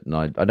lose it. And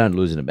I don't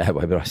lose it in a bad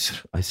way,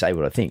 but I say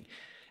what I think.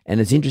 And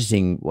it's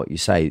interesting what you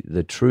say,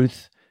 the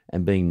truth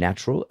and being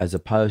natural, as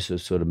opposed to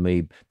sort of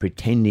me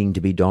pretending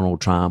to be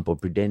Donald Trump or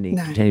pretending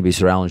to be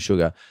Sir Alan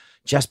Sugar.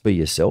 Just be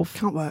yourself.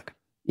 Can't work.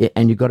 Yeah,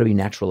 and you've got to be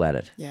natural at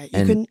it. Yeah,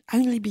 you can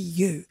only be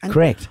you. And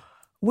correct.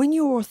 When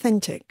you're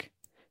authentic,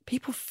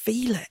 people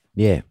feel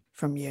it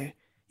from you.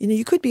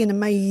 You could be an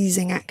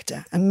amazing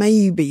actor, and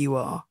maybe you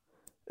are,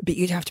 but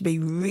you'd have to be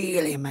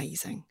really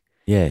amazing.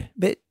 Yeah.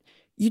 But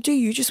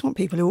you just want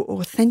people who are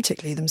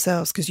authentically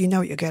themselves because you know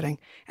what you're getting.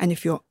 And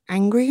if you're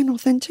angry and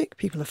authentic,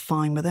 people are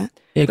fine with it.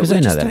 Yeah, because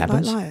they know that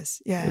happens. Like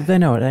liars. Yeah. They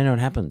know it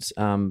happens.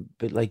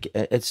 But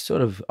it's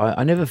sort of,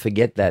 I never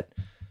forget that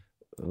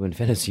when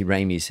Fantasy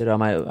rang me, he said, oh,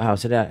 mate, I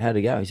said, how'd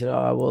it go? He said,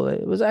 oh, well,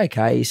 it was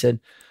okay. He said,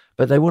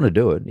 but they want to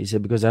do it. He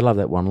said, because they love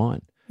that one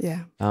line.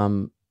 Yeah.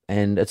 And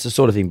it's the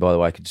sort of thing, by the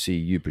way, I could see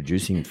you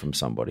producing from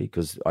somebody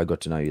because I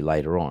got to know you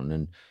later on.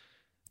 And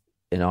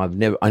I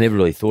never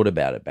really thought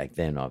about it back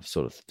then. I've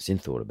sort of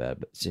since thought about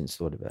it since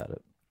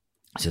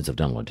I've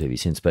done a lot of TV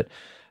since. But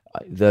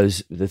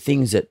the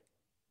things that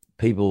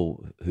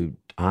people who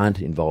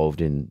aren't involved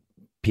in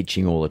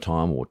pitching all the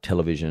time or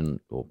television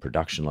or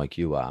production like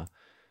you are,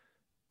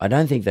 I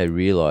don't think they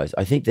realise.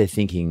 I think they're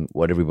thinking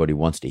what everybody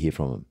wants to hear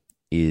from them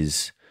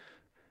is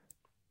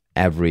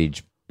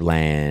average,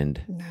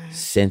 bland,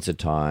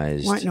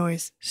 sensitised, white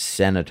noise,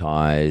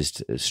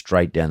 sanitised,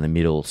 straight down the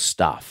middle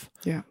stuff.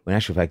 Yeah. When in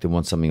actual fact, they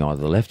want something either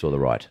the left or the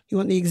right. You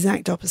want the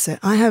exact opposite.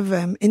 I have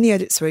in the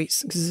edit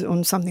suites, because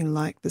on something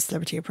like The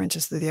Celebrity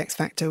Apprentice or The X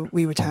Factor,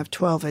 we would have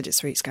 12 edit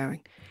suites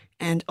going.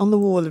 And on the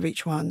wall of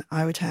each one,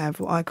 I would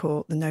have what I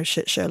call the no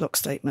shit Sherlock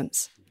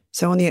statements.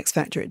 So on The X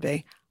Factor, it'd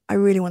be, I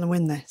really want to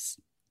win this.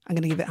 I'm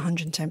going to give it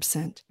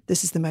 110%.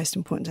 This is the most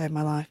important day of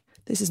my life.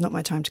 This is not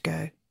my time to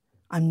go.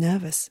 I'm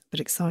nervous but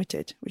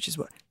excited, which is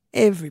what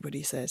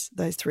everybody says,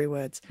 those 3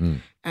 words.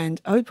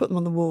 And I would put them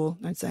on the wall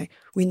and I'd say,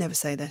 we never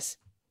say this.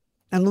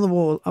 And on the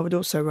wall, I would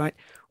also write,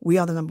 we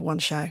are the number 1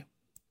 show.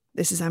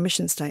 This is our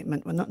mission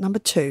statement. We're not number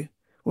 2.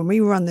 When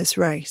we run this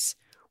race,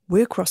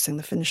 we're crossing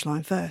the finish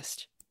line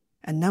first.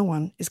 And no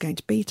one is going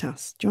to beat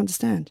us. Do you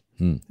understand?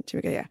 So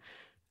we go, yeah.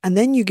 And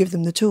then you give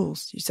them the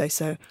tools. You say,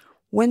 so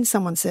when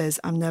someone says,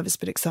 I'm nervous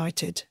but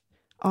excited,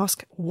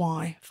 ask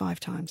why 5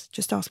 times.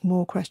 Just ask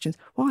more questions.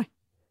 Why?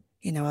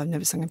 I've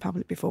never sung in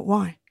public before.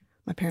 Why?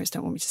 My parents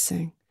don't want me to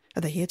sing.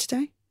 Are they here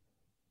today?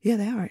 Yeah,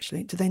 they are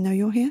actually. Do they know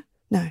you're here?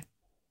 No,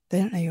 they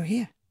don't know you're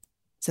here.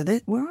 So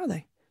where are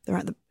they? They're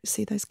at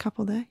see those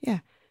couple there? Yeah.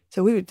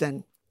 So we would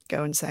then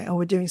go and say,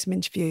 we're doing some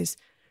interviews.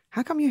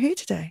 How come you're here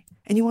today?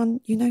 Anyone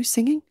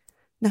singing?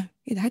 No.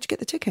 How'd you get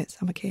the tickets?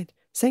 I'm a kid.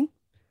 Sing?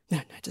 No,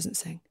 it doesn't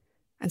sing.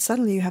 And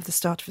suddenly you have the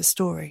start of a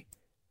story.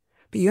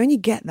 But you only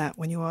get that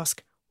when you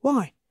ask,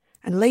 why?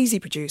 And lazy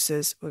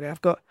producers will go,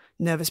 I've got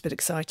nervous but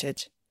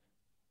excited.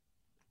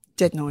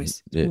 Dead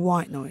noise,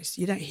 white noise.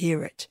 You don't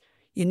hear it.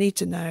 You need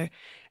to know.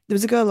 There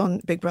was a girl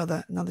on Big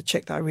Brother, another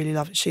chick that I really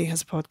love. She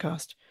has a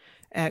podcast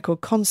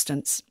called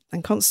Constance.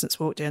 And Constance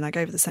walked in. I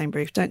gave her the same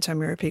brief. Don't tell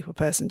me you're a people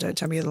person. Don't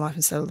tell me you're the life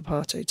and soul of the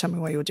party. Tell me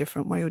why you're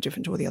different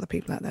to all the other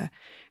people out there.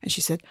 And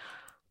she said,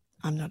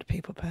 I'm not a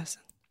people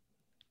person.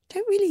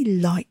 Don't really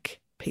like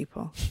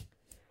people.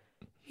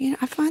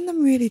 I find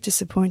them really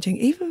disappointing.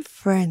 Even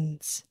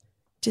friends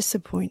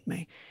disappoint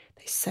me.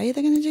 They say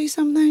they're going to do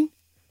something.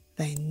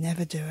 They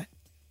never do it.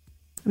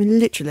 I mean,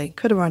 literally,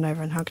 could have run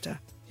over and hugged her.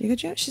 You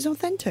go, she's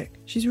authentic.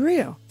 She's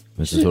real.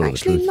 She doesn't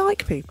actually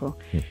like people.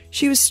 Yeah.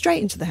 She was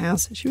straight into the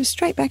house. She was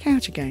straight back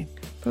out again.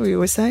 But we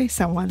always say,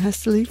 someone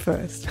has to leave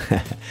first.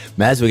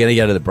 Maz, we're going to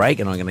go to the break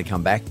and I'm going to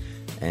come back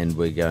and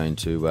we're going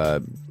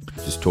to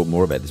just talk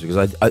more about this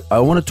because I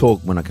want to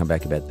talk when I come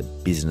back about the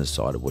business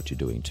side of what you're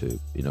doing too.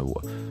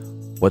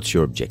 What's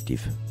your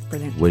objective?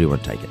 Brilliant. Where do you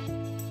want to take it?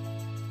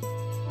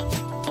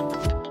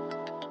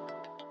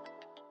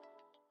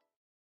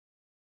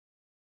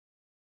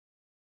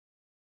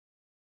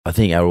 I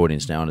think our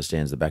audience now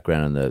understands the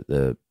background and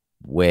the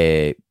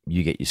where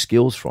you get your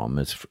skills from.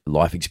 It's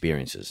life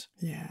experiences.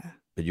 Yeah.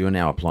 But you're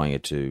now applying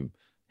it to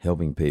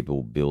helping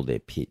people build their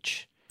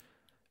pitch.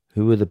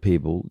 Who are the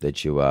people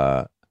that you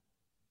are,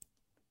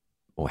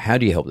 or how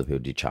do you help the people?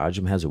 Do you charge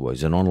them? How's it work?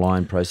 Is it an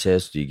online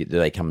process? Do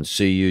they come and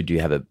see you? Do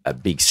you have a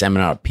big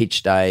seminar, a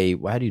pitch day?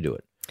 How do you do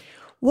it?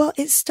 Well,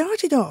 it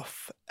started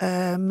off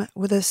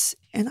with us,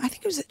 and I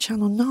think it was at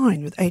Channel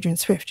 9 with Adrian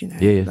Swift,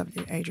 Yeah.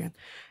 Lovely Adrian.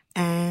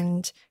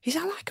 And he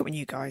said, I like it when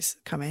you guys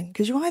come in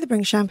because you either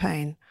bring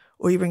champagne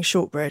or you bring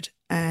shortbread.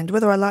 And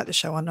whether I like the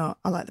show or not,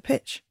 I like the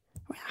pitch.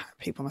 Well,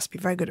 people must be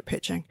very good at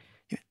pitching.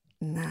 He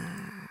went,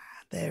 nah,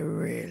 they're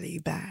really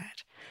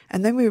bad.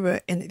 And then we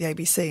were in at the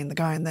ABC and the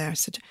guy in there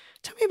said,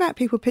 tell me about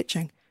people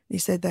pitching. And he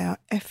said, they are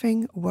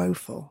effing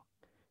woeful.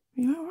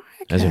 You know,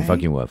 right, okay. As in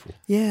fucking woeful.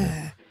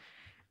 Yeah.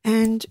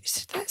 And he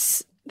said,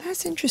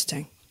 that's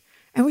interesting.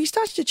 And we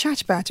started to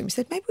chat about it. We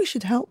said, maybe we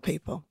should help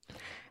people.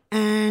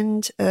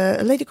 And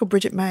a lady called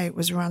Bridget May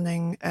was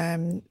running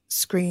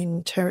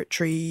Screen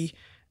Territory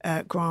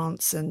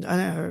grants, and I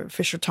don't know her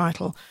official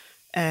title.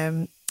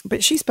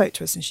 But she spoke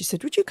to us and she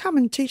said, would you come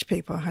and teach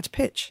people how to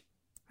pitch?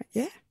 Like,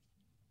 yeah.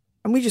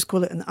 And we just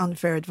call it an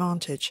unfair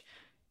advantage.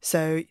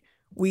 So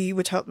we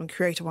would help them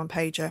create a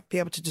one-pager, be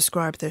able to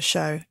describe their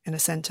show in a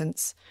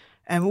sentence.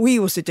 And we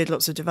also did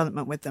lots of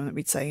development with them that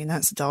we'd say,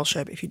 it's a dull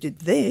show, but if you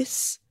did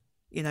this,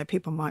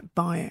 people might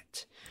buy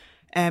it.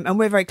 And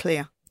we're very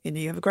clear.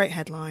 You have a great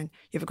headline,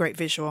 you have a great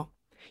visual,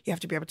 you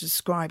have to be able to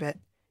describe it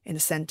in a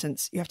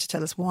sentence. You have to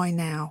tell us why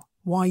now,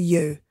 why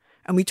you.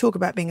 And we talk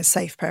about being a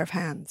safe pair of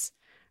hands.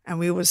 And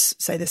we always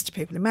say this to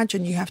people.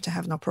 Imagine you have to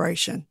have an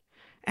operation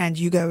and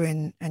you go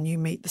in and you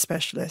meet the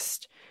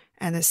specialist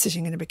and they're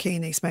sitting in a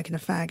bikini smoking a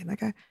fag and they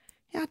go,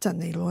 yeah, I don't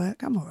need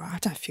work. I'm all right. I've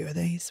done a few of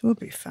these. We'll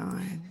be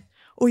fine.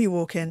 Or you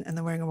walk in and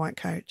they're wearing a white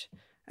coat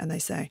and they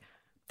say,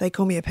 they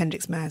call me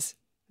Appendix Maz.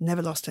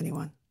 Never lost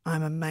anyone.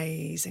 I'm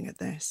amazing at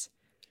this.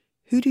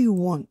 Who do you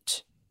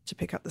want to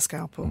pick up the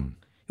scalpel? You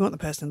want the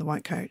person in the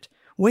white coat.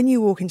 When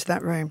you walk into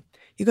that room,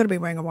 you've got to be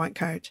wearing a white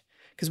coat.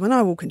 Because when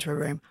I walk into a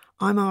room,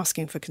 I'm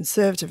asking for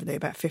conservatively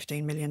about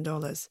 $15 million.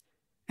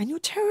 And you're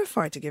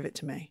terrified to give it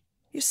to me.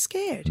 You're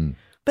scared.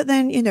 But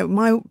then,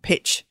 my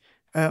pitch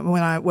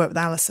when I work with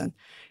Alison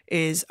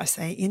is I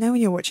say, when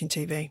you're watching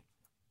TV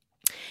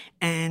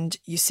and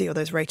you see all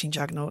those rating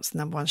juggernauts,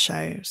 number one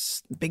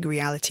shows, big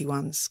reality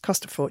ones,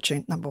 cost a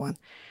fortune, number one.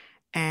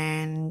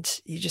 And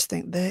you just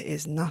think there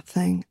is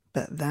nothing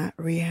but that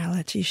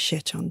reality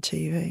shit on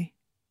TV.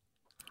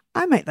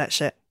 I make that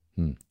shit.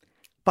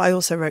 But I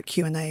also wrote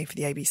Q&A for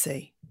the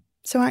ABC.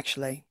 So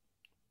actually,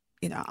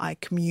 I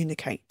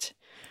communicate.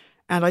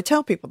 And I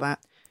tell people that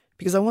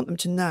because I want them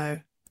to know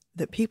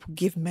that people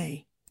give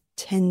me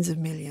tens of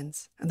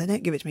millions and they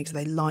don't give it to me because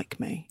they like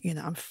me.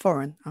 I'm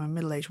foreign. I'm a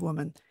middle-aged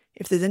woman.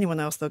 If there's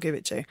anyone else they'll give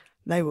it to,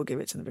 they will give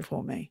it to them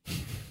before me.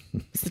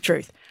 It's the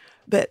truth.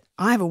 But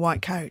I have a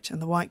white coat,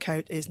 and the white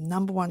coat is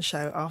number one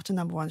show after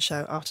number one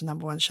show after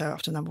number one show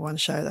after number one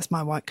show. That's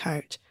my white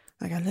coat.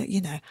 I go, look,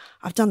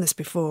 I've done this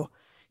before.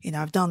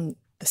 I've done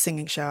the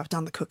singing show, I've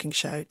done the cooking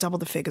show, double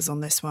the figures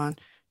on this one,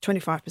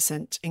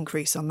 25%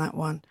 increase on that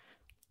one.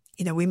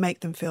 We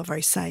make them feel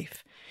very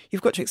safe.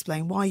 You've got to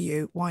explain why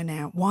you, why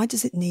now, why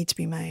does it need to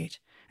be made?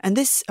 And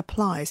this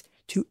applies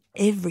to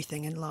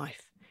everything in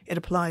life. It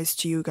applies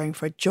to you going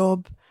for a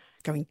job,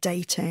 going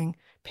dating,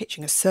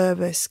 pitching a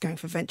service, going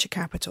for venture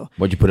capital.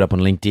 What you put up on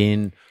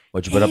LinkedIn,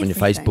 what you put up on your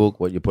Everything. Facebook,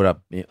 what you put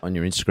up on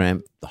your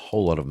Instagram, the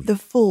whole lot of them. The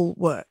full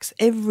works,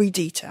 every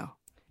detail.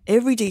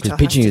 Every detail.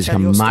 Because pitching has has to tell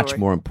become your much story.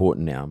 more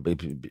important now.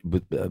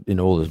 In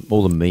all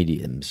the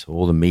mediums,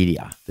 all the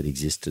media that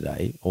exist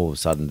today, all of a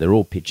sudden they're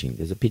all pitching.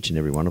 There's a pitch in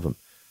every one of them.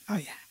 Oh,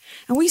 yeah.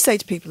 And we say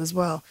to people as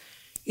well,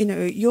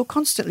 you're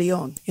constantly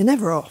on. You're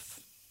never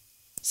off.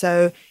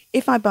 So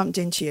if I bumped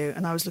into you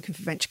and I was looking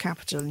for venture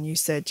capital and you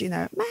said,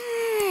 mate,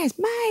 what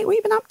have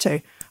you been up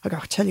to? I go,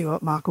 I'll tell you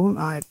what, Mark, I want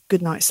my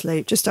good night's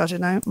sleep. Just started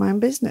my own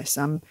business.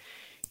 I'm,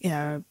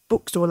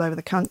 booked all over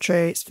the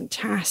country. It's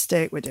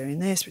fantastic. We're doing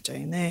this. We're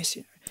doing this.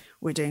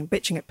 We're doing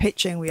bitching at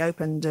pitching. We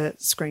opened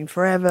Screen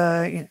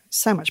Forever.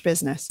 So much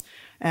business.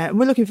 And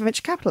we're looking for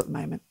venture capital at the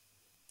moment.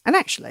 And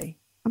actually,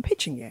 I'm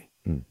pitching you.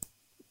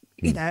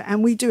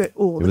 And we do it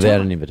all the Without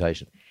time. an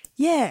invitation.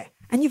 Yeah.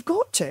 And you've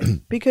got to,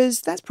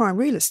 because that's prime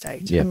real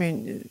estate. Yeah. I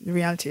mean, the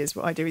reality is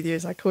what I do with you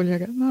is I call you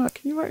and I go, Mark,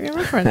 can you write me a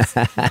reference?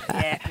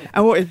 Yeah.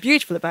 And what is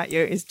beautiful about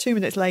you is 2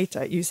 minutes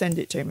later, you send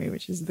it to me,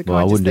 which is the Well,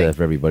 I kindest wouldn't do thing, that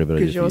for everybody, but I do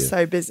because for you're you.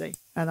 so busy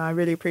and I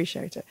really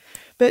appreciate it.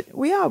 But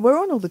we're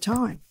on all the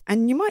time.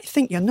 And you might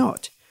think you're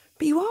not,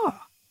 but you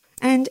are.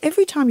 And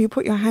every time you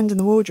put your hand in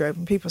the wardrobe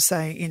and people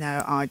say,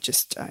 I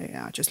just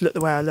look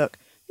the way I look.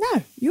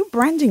 No, you're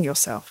branding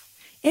yourself.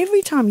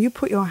 Every time you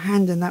put your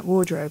hand in that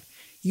wardrobe,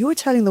 you're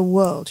telling the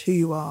world who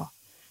you are.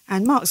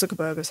 And Mark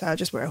Zuckerberg will say, I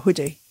just wear a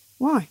hoodie.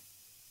 Why?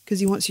 Because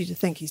he wants you to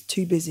think he's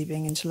too busy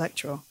being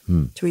intellectual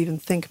to even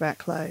think about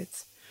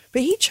clothes.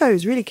 But he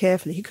chose really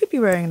carefully. He could be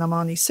wearing an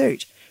Armani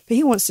suit, but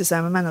he wants to say,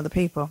 I'm a man of the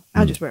people.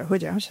 I'll just wear a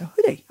hoodie. I'm just a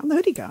hoodie. I'm the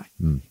hoodie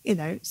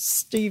guy.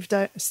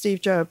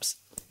 Steve Jobs,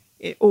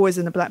 always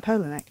in a black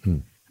polo neck. I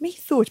mean, he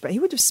thought about it. He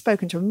would have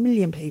spoken to 1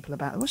 million people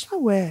about it. What should I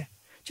wear?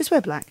 Just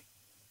wear black.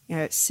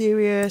 It's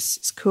serious,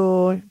 it's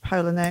cool,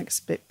 polo necks,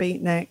 bit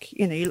beat neck.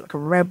 You look like a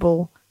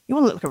rebel. You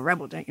want to look like a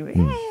rebel, don't you? Yeah,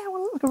 I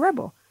want to look like a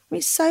rebel. I mean,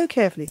 it's so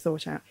carefully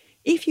thought out.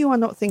 If you are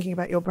not thinking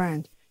about your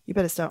brand, you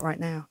better start right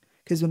now.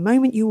 Because the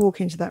moment you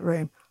walk into that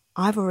room,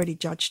 I've already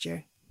judged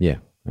you. Yeah.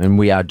 And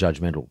we are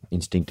judgmental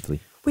instinctively.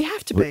 We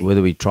have to be.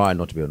 Whether we try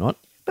not to be or not.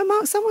 But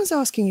Mark, someone's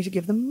asking you to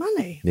give them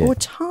money Yeah. or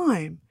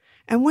time.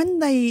 And when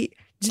they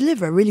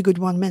deliver a really good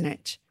 1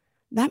 minute,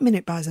 that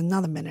minute buys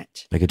another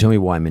minute. Okay, tell me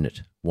why a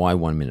minute. Why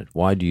 1 minute?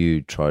 Why do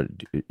you try?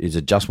 Is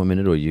it just 1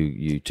 minute, or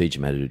you teach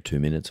them how to do 2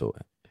 minutes? Or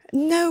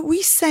No,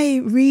 we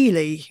say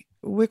really,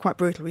 we're quite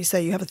brutal. We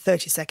say you have a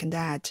 30-second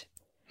ad.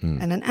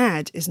 And an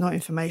ad is not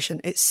information,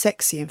 it's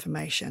sexy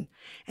information.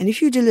 And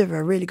if you deliver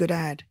a really good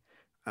ad,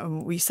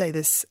 we say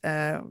this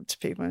to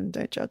people, and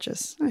don't judge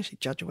us. Actually,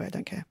 judge away, I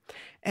don't care.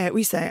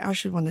 We say, I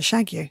should want to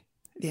shag you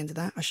at the end of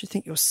that. I should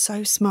think you're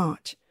so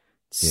smart,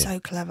 so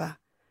clever.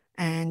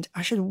 And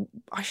I should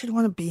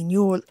want to be in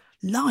your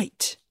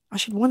light. I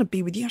should want to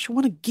be with you. I should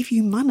want to give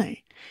you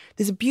money.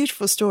 There's a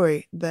beautiful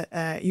story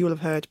that you will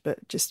have heard,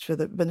 but just for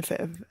the benefit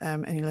of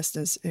any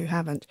listeners who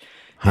haven't.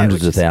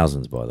 hundreds of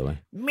thousands, by the way.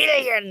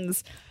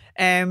 Millions!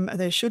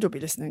 They should all be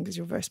listening because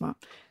you're very smart.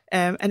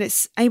 And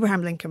it's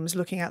Abraham Lincoln was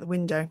looking out the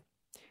window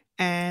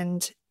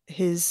and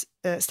his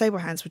stable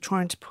hands were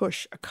trying to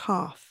push a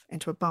calf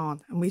into a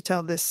barn. And we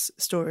tell this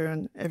story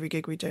on every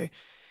gig we do.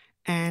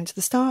 And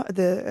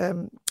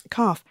the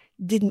calf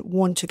didn't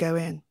want to go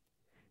in.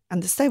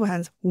 And the stable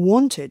hands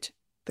wanted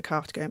the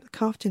calf to go in, but the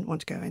calf didn't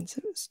want to go in,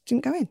 so it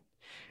didn't go in.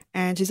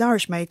 And his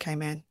Irish maid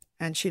came in,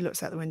 and she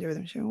looks out the window with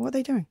him. She goes, what are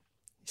they doing?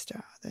 He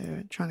said,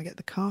 they're trying to get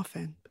the calf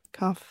in, but the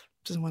calf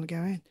doesn't want to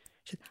go in.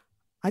 She said,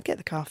 I'd get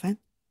the calf in.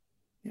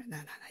 Yeah, no,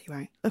 you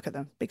won't. Look at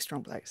them, big,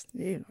 strong blokes.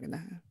 You're not going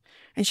to.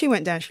 And she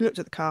went down, she looked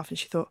at the calf, and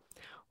she thought,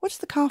 what does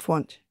the calf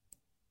want?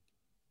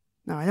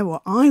 Now, I know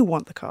what I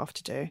want the calf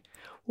to do.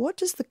 What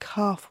does the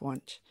calf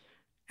want?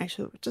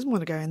 Actually, it doesn't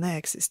want to go in there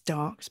because it's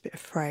dark, it's a bit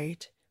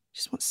afraid. It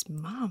just wants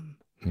mum.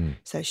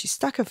 So she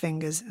stuck her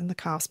fingers in the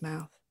calf's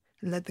mouth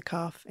and led the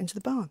calf into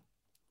the barn.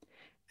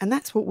 And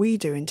that's what we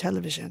do in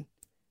television.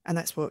 And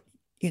that's what,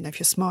 if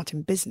you're smart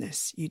in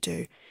business, you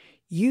do.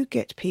 You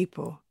get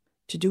people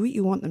to do what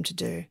you want them to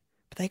do,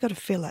 but they got to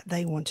feel like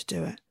they want to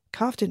do it.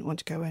 Calf didn't want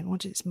to go in,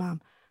 wanted its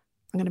mum.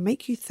 I'm going to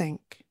make you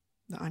think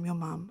that I'm your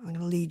mum. I'm going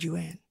to lead you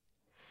in.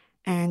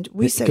 And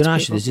we say Can to I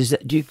ask you people,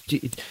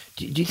 this?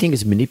 Do you think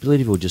it's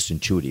manipulative or just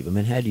intuitive? I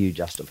mean, how do you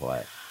justify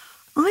it?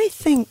 I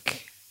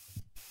think,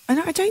 and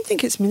I don't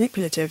think it's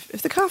manipulative.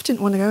 If the calf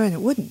didn't want to go in,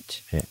 it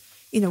wouldn't.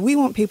 Yeah. We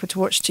want people to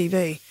watch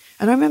TV.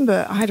 And I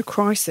remember I had a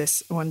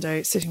crisis one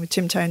day sitting with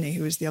Tim Toney,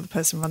 who was the other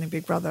person running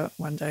Big Brother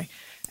one day.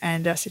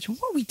 And I said,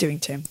 what are we doing,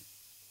 Tim?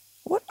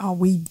 What are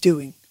we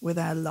doing with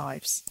our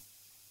lives?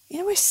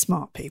 We're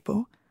smart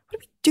people. What are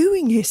we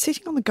doing here,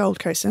 sitting on the Gold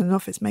Coast in an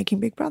office making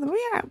Big Brother? Well,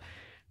 yeah,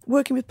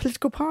 working with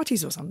political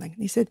parties or something.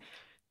 And he said,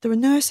 there are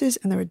nurses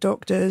and there are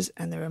doctors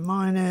and there are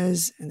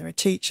miners and there are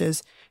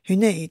teachers who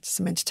need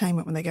some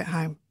entertainment when they get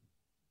home.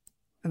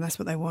 And that's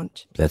what they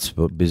want. That's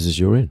what business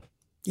you're in.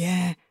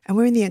 Yeah. And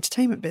we're in the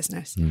entertainment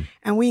business.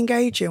 And we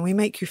engage you and we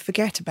make you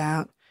forget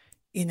about,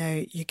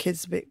 your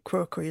kid's a bit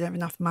crook or you don't have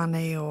enough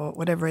money or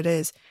whatever it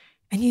is.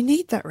 And you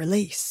need that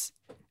release.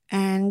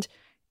 And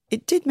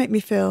it did make me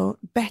feel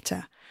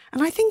better.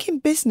 And I think in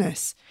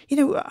business,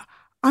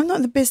 I'm not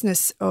in the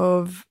business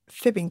of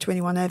fibbing to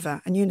anyone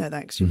ever. And you know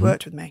that because you've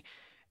worked with me.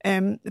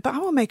 But I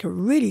will make a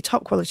really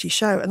top quality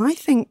show. And I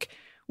think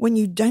when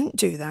you don't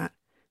do that,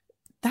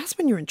 that's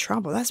when you're in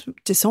trouble. That's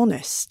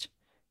dishonest.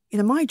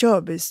 My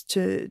job is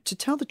to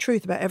tell the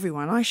truth about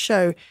everyone. I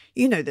show,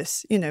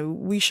 this,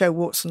 we show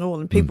warts and all,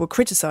 and people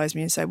criticize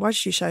me and say, why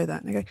did you show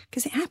that? And I go,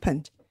 because it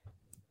happened.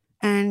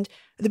 And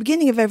at the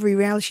beginning of every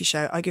reality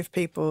show, I give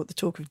people the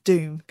talk of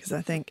doom because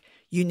I think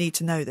you need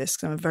to know this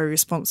because I'm a very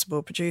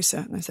responsible producer.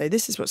 And I say,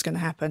 this is what's going to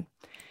happen.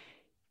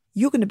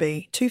 You're going to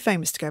be too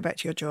famous to go back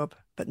to your job,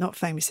 but not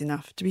famous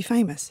enough to be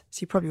famous.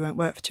 So you probably won't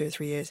work for 2 or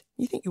 3 years.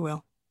 You think you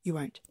will. You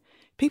won't.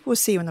 People will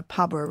see you in a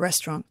pub or a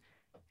restaurant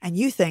and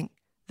you think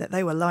that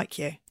they will like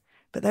you,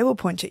 but they will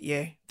point at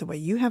you the way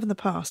you have in the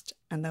past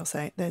and they'll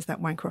say, there's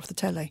that wanker off the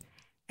telly.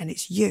 And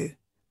it's you,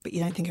 but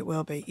you don't think it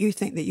will be. You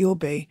think that you'll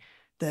be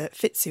the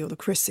Fitzy or the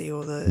Chrissy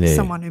or the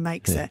someone who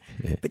makes it.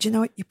 Yeah. But you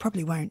know what? You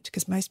probably won't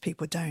because most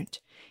people don't.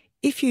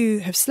 If you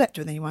have slept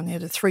with anyone, you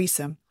had a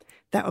threesome,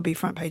 that will be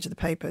front page of the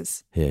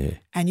papers. Yeah.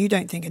 And you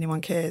don't think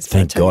anyone cares.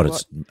 Thank God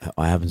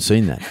I haven't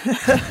seen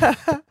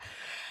that.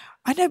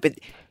 I know, but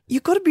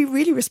you've got to be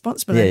really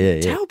responsible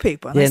and tell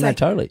people. And I say,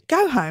 totally.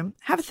 Go home,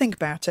 have a think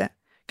about it,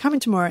 come in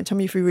tomorrow and tell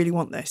me if you really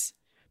want this.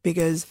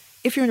 Because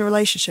if you're in a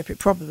relationship, it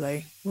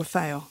probably will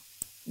fail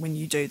when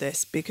you do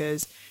this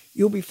because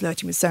you'll be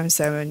flirting with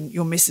so-and-so and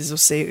your missus will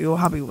see it, your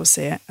hubby will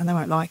see it, and they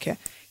won't like it.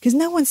 Because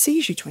no one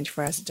sees you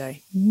 24 hours a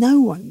day. No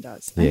one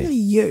does. Only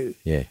you.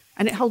 Yeah.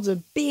 And it holds a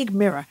big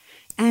mirror.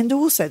 And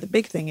also the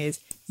big thing is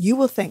you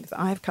will think that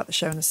I have cut the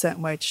show in a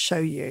certain way to show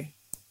you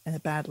in a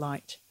bad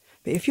light.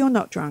 But if you're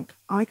not drunk,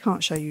 I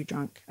can't show you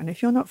drunk. And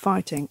if you're not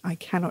fighting, I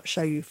cannot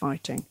show you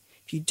fighting.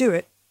 If you do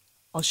it,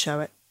 I'll show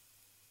it.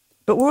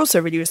 But we're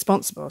also really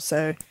responsible.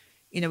 So,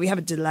 we have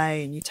a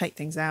delay and you take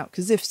things out.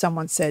 Because if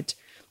someone said,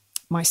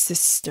 my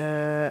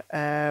sister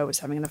was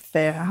having an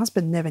affair, her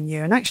husband never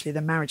knew, and actually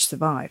the marriage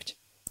survived.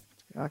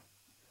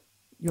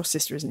 Your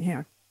sister isn't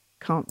here.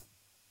 I can't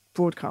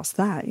broadcast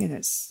that.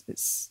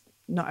 It's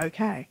not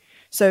okay.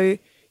 So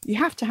you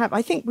have to have,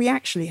 I think we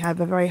actually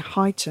have a very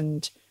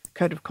heightened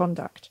code of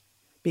conduct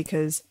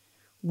because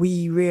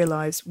we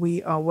realise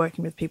we are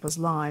working with people's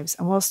lives.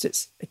 And whilst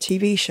it's a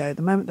TV show,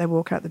 the moment they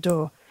walk out the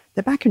door,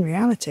 they're back in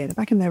reality, they're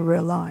back in their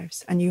real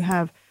lives. And you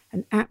have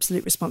an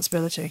absolute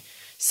responsibility.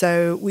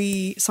 So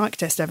we psych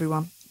test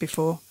everyone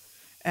before.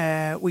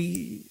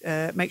 We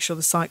make sure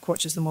the psych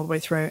watches them all the way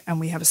through and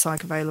we have a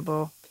psych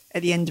available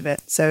at the end of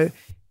it. So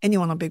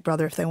anyone on Big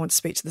Brother, if they want to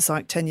speak to the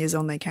psych 10 years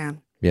on, they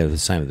can. Yeah, the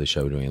same with the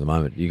show we're doing at the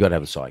moment. You got to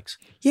have the psychs.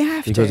 You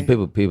have because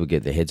to. people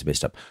get their heads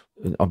messed up.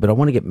 But I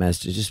want to get Maz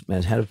to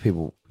Maz, how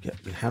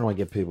do I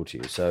get people to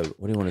you? So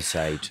what do you want to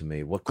say to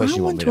me? What question do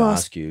you want me to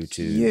ask you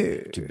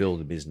to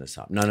build a business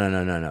up?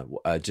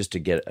 No. Just to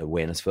get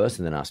awareness first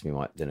and then ask me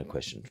then a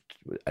question,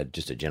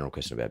 just a general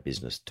question about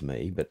business to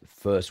me. But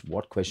first,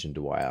 what question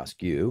do I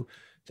ask you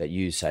that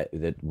you say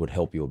that would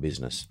help your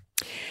business?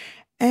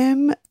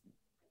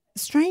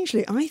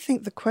 Strangely, I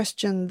think the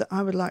question that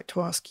I would like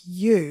to ask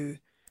you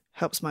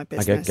helps my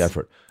business. Okay, go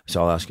for it.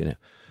 So I'll ask you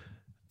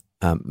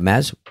now.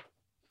 Maz,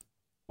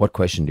 what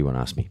question do you want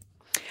to ask me?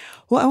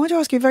 Well, I want to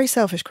ask you a very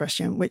selfish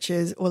question, which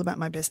is all about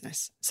my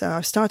business. So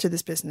I've started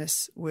this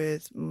business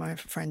with my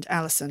friend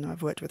Alison, who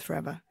I've worked with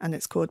forever, and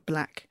it's called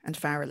Black and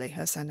Farrelly.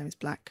 Her surname is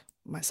Black,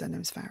 my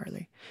surname is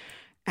Farrelly.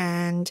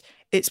 And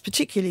it's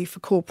particularly for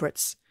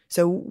corporates.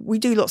 So we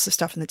do lots of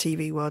stuff in the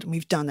TV world, and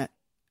we've done it.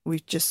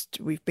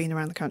 We've been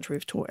around the country,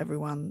 we've taught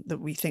everyone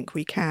that we think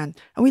we can,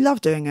 and we love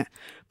doing it,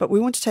 but we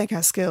want to take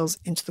our skills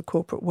into the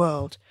corporate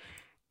world.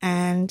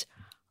 And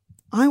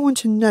I want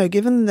to know,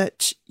 given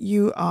that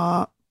you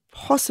are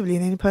possibly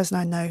the only person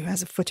I know who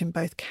has a foot in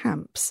both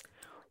camps,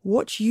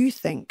 what you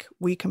think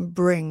we can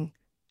bring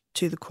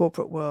to the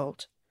corporate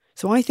world.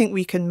 So I think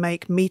we can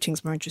make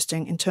meetings more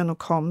interesting, internal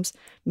comms,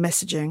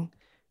 messaging,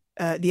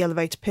 the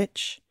elevator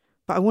pitch.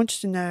 But I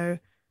wanted to know,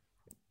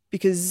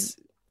 because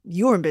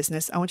you're in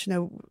business, I want to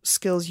know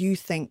skills you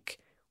think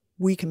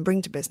we can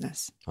bring to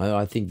business.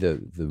 I think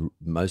the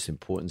most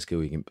important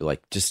skill you can,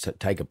 just to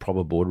take a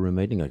proper boardroom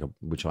meeting,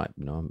 which I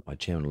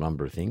chair on a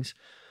number of things.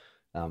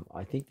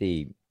 I think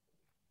the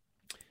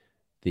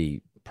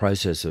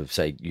process of,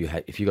 say,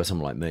 if you got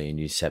someone like me and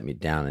you sat me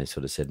down and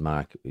sort of said,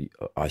 Mark,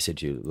 I said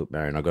to you, look,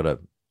 Marion, I got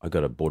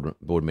a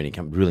board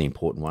meeting, really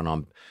important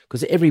one.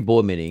 Because every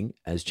board meeting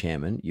as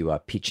chairman, you are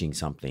pitching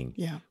something.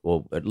 Yeah.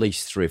 Or at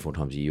least 3 or 4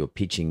 times a year, you're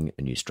pitching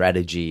a new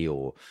strategy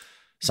or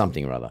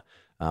something or other.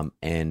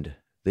 And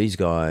these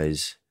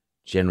guys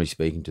generally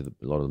speaking, to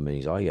a lot of the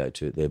meetings I go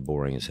to, they're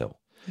boring as hell.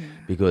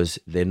 Because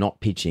they're not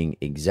pitching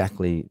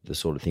exactly the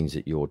sort of things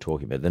that you're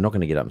talking about. They're not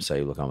going to get up and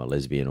say, "Look, I'm a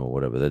lesbian" or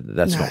whatever.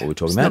 That's not what we're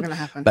talking about. It's not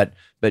going to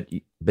happen.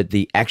 But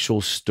the actual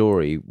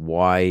story,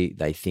 why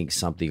they think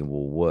something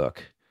will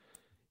work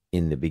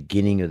in the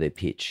beginning of their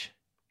pitch,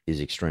 is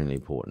extremely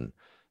important.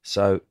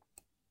 So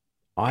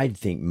I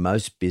think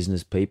most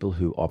business people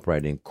who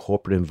operate in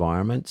corporate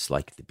environments,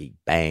 like the big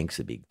banks,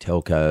 the big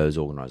telcos,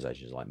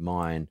 organizations like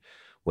mine,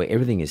 where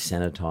everything is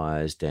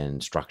sanitized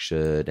and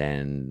structured,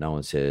 and no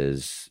one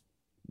says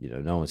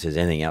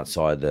anything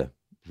outside the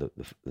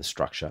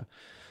structure.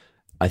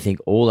 I think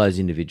all those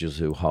individuals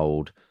who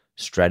hold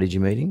strategy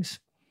meetings,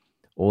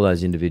 all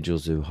those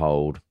individuals who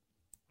hold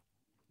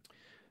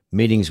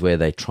meetings where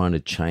they're trying to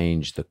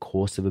change the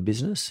course of a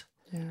business,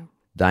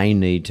 they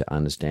need to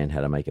understand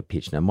how to make a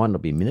pitch. Now, it might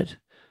not be a minute,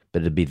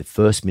 but it'd be the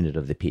first minute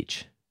of the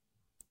pitch.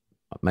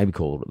 Maybe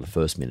call it the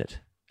first minute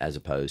as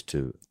opposed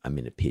to a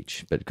minute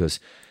pitch. But because,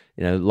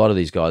 a lot of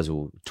these guys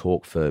will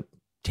talk for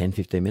 10,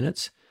 15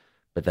 minutes,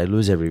 but they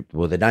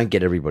they don't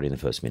get everybody in the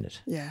first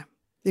minute. Yeah.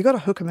 You got to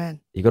hook them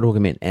in. You got to hook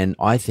them in. And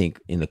I think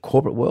in the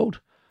corporate world,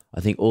 I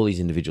think all these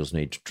individuals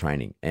need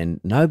training, and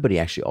nobody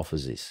actually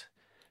offers this.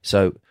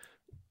 So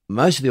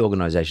most of the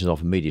organizations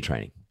offer media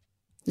training.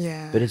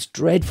 Yeah. But it's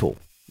dreadful.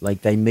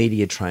 Like, they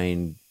media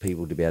train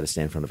people to be able to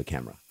stand in front of a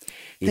camera.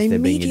 They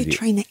media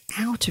train it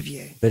out of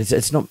you. But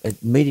it's not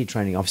media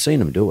training. I've seen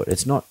them do it.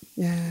 It's not,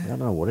 yeah. I don't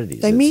know what it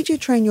is. They media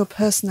train your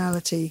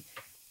personality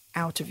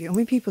out of you. And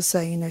when people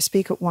say,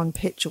 speak at one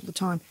pitch all the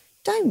time,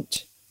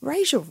 don't.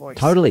 Raise your voice.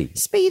 Totally.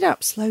 Speed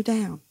up, slow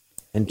down.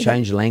 And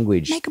change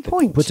language. Make a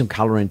point. Put some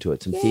colour into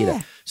it, some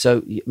theatre.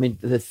 So, I mean,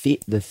 the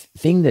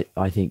thing that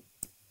I think,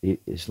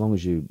 as long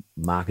as you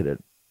market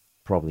it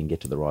properly and get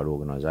to the right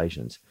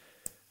organisations,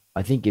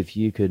 I think if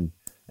you could,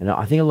 and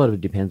I think a lot of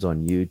it depends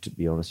on you, to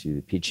be honest with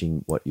you,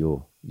 pitching what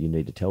you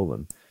need to tell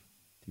them,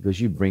 because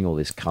you bring all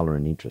this colour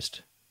and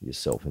interest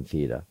yourself in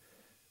theatre.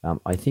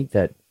 I think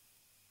that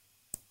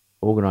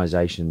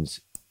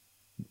organisations,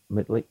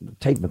 like,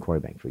 take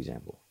Macquarie Bank, for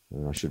example.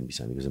 And I shouldn't be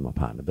saying because of my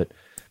partner, but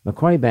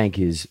Macquarie Bank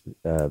is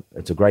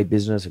it's a great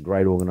business, a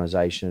great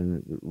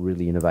organisation,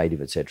 really innovative,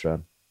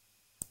 etc.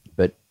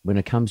 But when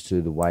it comes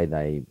to the way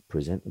they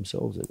present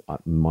themselves,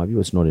 in my view,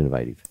 it's not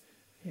innovative.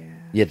 Yeah.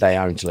 Yet they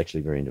are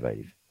intellectually very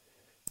innovative.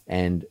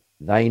 And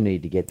they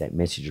need to get that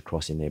message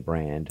across in their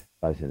brand,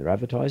 both in their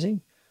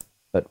advertising,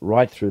 but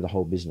right through the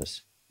whole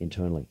business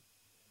internally.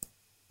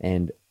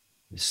 And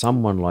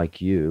someone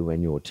like you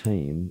and your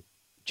team,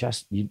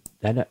 they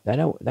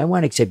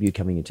won't accept you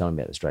coming and telling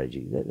about the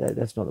strategy.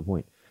 That's not the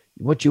point.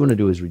 What you want to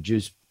do is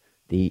reduce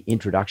the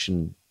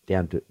introduction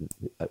down to,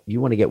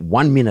 you want to get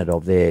 1 minute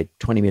of their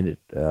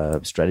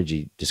 20-minute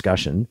strategy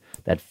discussion.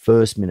 That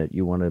first minute,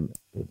 you want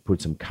to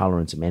put some color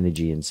and some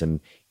energy and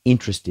some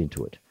interest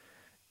into it.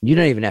 You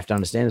don't even have to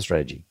understand the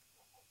strategy.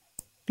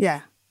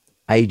 Yeah.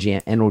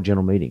 Annual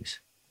general meetings,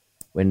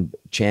 when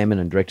chairman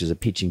and directors are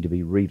pitching to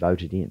be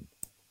re-voted in.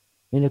 I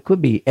mean, it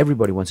could be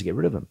everybody wants to get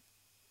rid of them.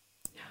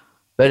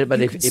 But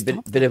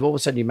if all of a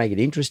sudden you make it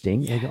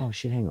interesting, they go, oh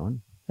shit, hang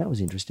on, that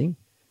was interesting.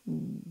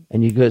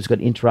 And you guys got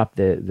to interrupt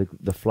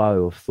the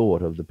flow of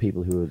thought of the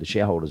people who are the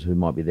shareholders who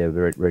might be there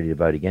very ready to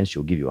vote against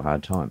you or give you a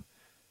hard time.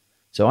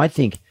 So I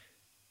think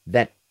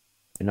that,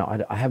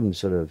 I haven't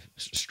sort of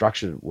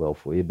structured it well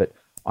for you, but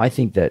I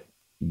think that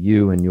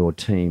you and your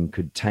team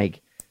could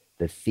take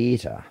the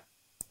theatre,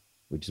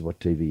 which is what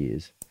TV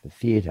is, the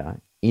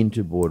theatre,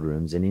 into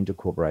boardrooms and into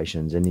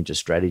corporations and into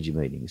strategy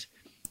meetings,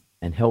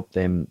 and help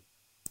them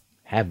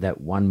have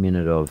that 1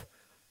 minute of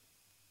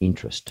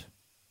interest.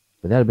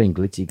 Without it being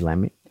glitzy,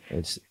 glammy,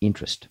 it's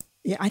interest.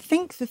 Yeah, I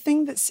think the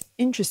thing that's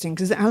interesting,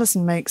 because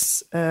Alison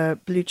makes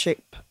blue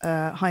chip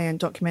high-end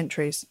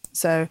documentaries.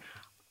 So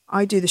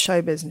I do the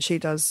showbiz and she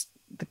does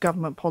the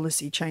government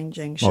policy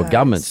changing shows. Well,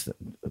 government's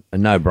a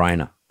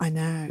no-brainer. I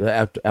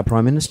know. Our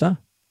Prime Minister,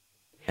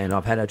 and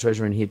I've had our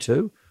Treasurer in here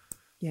too.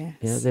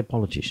 Yes. They're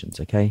politicians,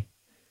 okay?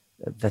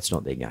 That's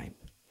not their game.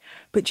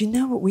 But you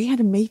know what? We had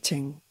a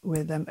meeting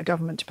with a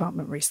government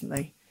department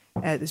recently.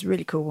 This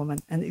really cool woman.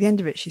 And at the end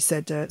of it, she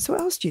said, so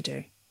what else do you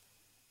do?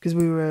 Because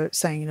we were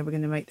saying, we're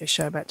going to make this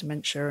show about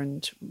dementia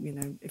and,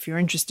 if you're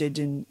interested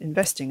in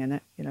investing in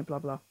it, blah,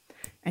 blah.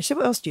 And she said,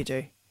 what else do you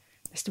do?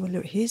 I said, well,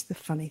 look, here's the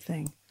funny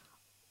thing.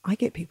 I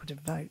get people to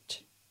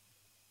vote.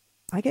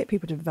 I get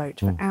people to vote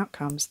for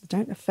outcomes that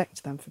don't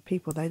affect them, for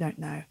people they don't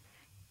know,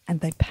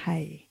 and they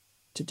pay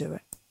to do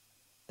it.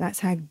 That's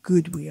how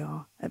good we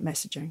are at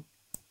messaging.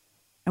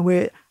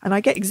 And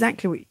I get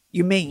exactly what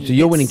you mean. So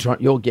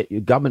your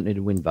government need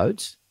to win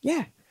votes.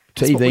 Yeah.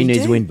 TV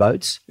needs to win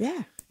votes.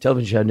 Yeah.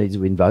 Television show needs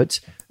to win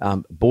votes.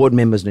 Board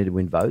members need to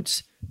win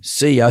votes.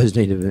 CEOs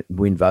need to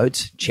win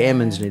votes.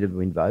 Chairmen need to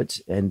win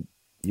votes. And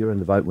you're in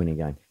the vote winning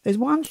game. There's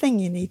one thing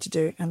you need to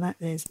do, and that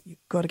is you've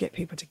got to get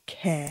people to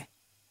care.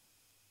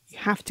 You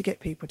have to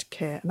get people to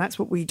care. And that's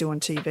what we do on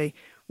TV.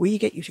 We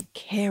get you to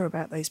care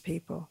about those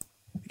people.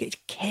 We get you to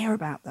care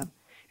about them.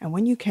 And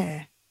when you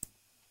care,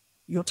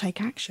 you'll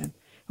take action.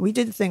 We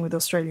did a thing with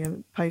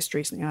Australian Post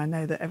recently. I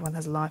know that everyone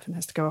has a life and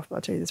has to go off, but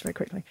I'll tell you this very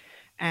quickly.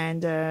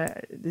 And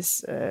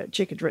this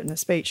chick had written a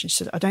speech, and she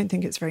said, I don't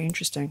think it's very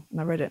interesting.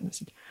 And I read it, and I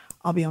said,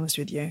 I'll be honest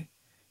with you.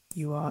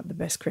 You are the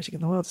best critic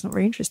in the world. It's not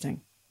very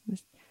interesting. Said,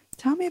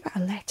 tell me about a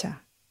letter.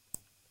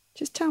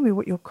 Just tell me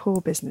what your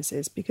core business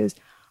is, because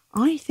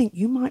I think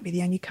you might be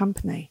the only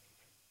company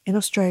in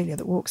Australia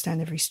that walks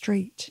down every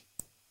street.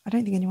 I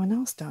don't think anyone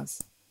else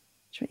does.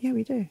 She went, yeah,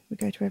 we do. We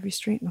go to every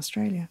street in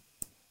Australia.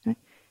 Right?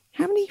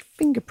 How many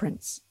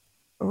fingerprints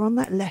are on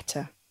that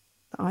letter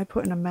that I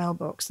put in a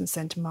mailbox and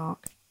sent to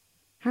Mark?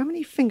 How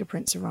many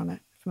fingerprints are on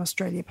it from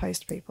Australia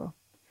Post people?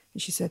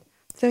 And she said,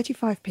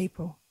 35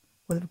 people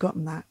will have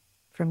gotten that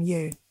from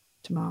you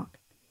to Mark.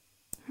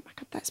 Oh my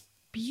God, that's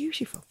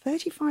beautiful.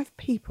 35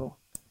 people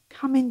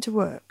come into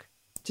work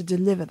to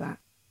deliver that.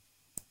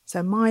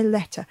 So my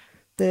letter,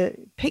 the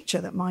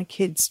picture that my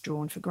kid's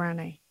drawn for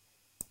Granny,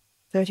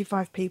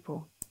 35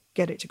 people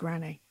get it to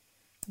Granny.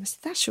 And I said,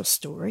 that's your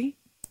story.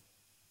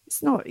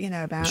 It's not,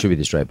 about... It should be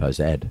the Australia Post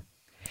ad.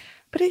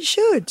 But it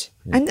should.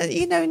 Yeah. And,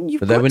 and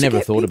you've but got they were to never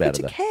get thought people about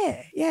to it,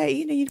 care. Yeah,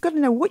 you've got to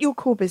know what your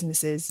core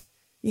business is.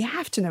 You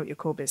have to know what your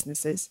core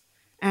business is.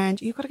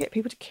 And you've got to get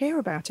people to care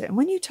about it. And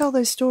when you tell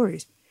those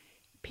stories,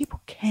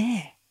 people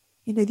care.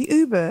 The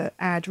Uber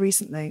ad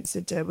recently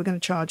said, we're going to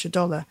charge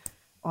 $1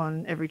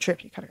 on every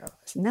trip. You kind of go,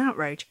 it's an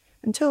outrage.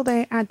 Until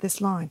they add this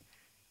line.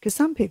 Because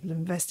some people have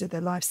invested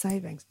their life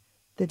savings.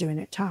 They're doing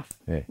it tough.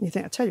 Yeah. And you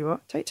think, I'll tell you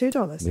what, take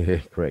 $2. Yeah,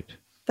 correct.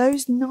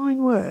 Those 9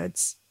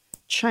 words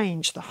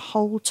change the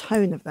whole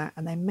tone of that,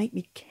 and they make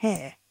me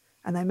care,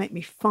 and they make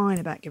me fine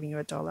about giving you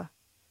 $1.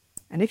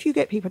 And if you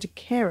get people to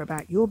care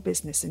about your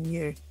business and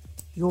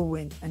you'll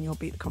win and you'll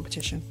beat the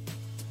competition.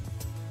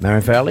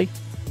 Marion Farrelly,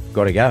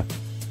 got to go.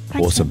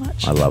 Thanks awesome. So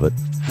much. I love it.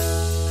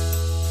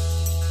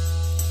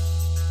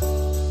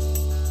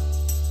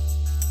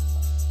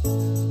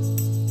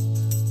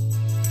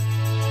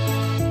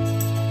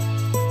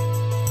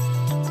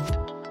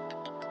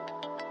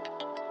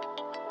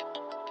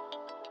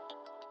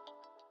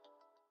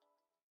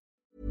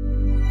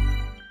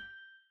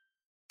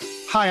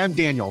 Hi, I'm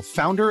Daniel,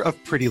 founder of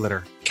Pretty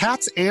Litter.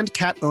 Cats and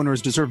cat owners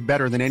deserve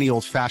better than any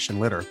old-fashioned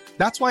litter.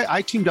 That's why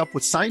I teamed up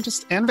with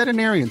scientists and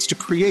veterinarians to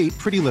create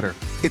Pretty Litter.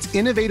 Its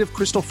innovative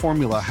crystal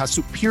formula has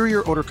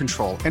superior odor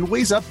control and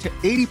weighs up to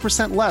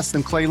 80% less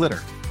than clay litter.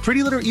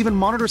 Pretty Litter even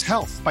monitors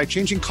health by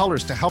changing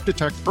colors to help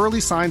detect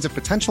early signs of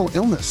potential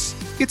illness.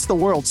 It's the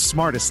world's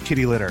smartest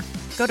kitty litter.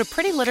 Go to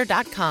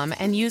prettylitter.com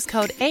and use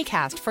code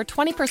ACAST for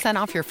 20%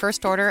 off your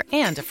first order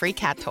and a free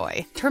cat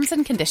toy. Terms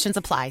and conditions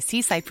apply.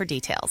 See site for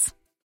details.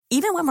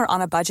 Even when we're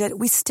on a budget,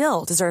 we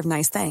still deserve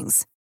nice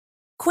things.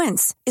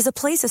 Quince is a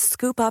place to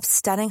scoop up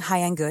stunning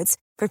high-end goods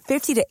for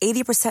 50 to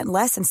 80%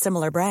 less than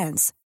similar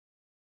brands.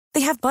 They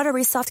have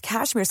buttery soft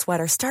cashmere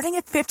sweaters starting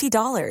at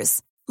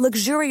 $50,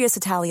 luxurious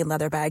Italian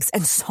leather bags,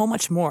 and so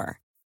much more.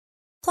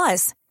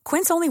 Plus,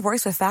 Quince only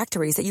works with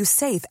factories that use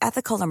safe,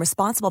 ethical, and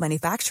responsible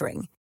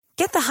manufacturing.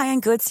 Get the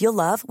high-end goods you'll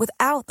love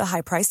without the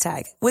high price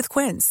tag with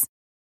Quince.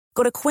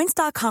 Go to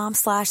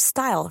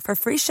quince.com/style for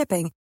free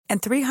shipping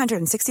and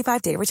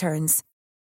 365-day returns.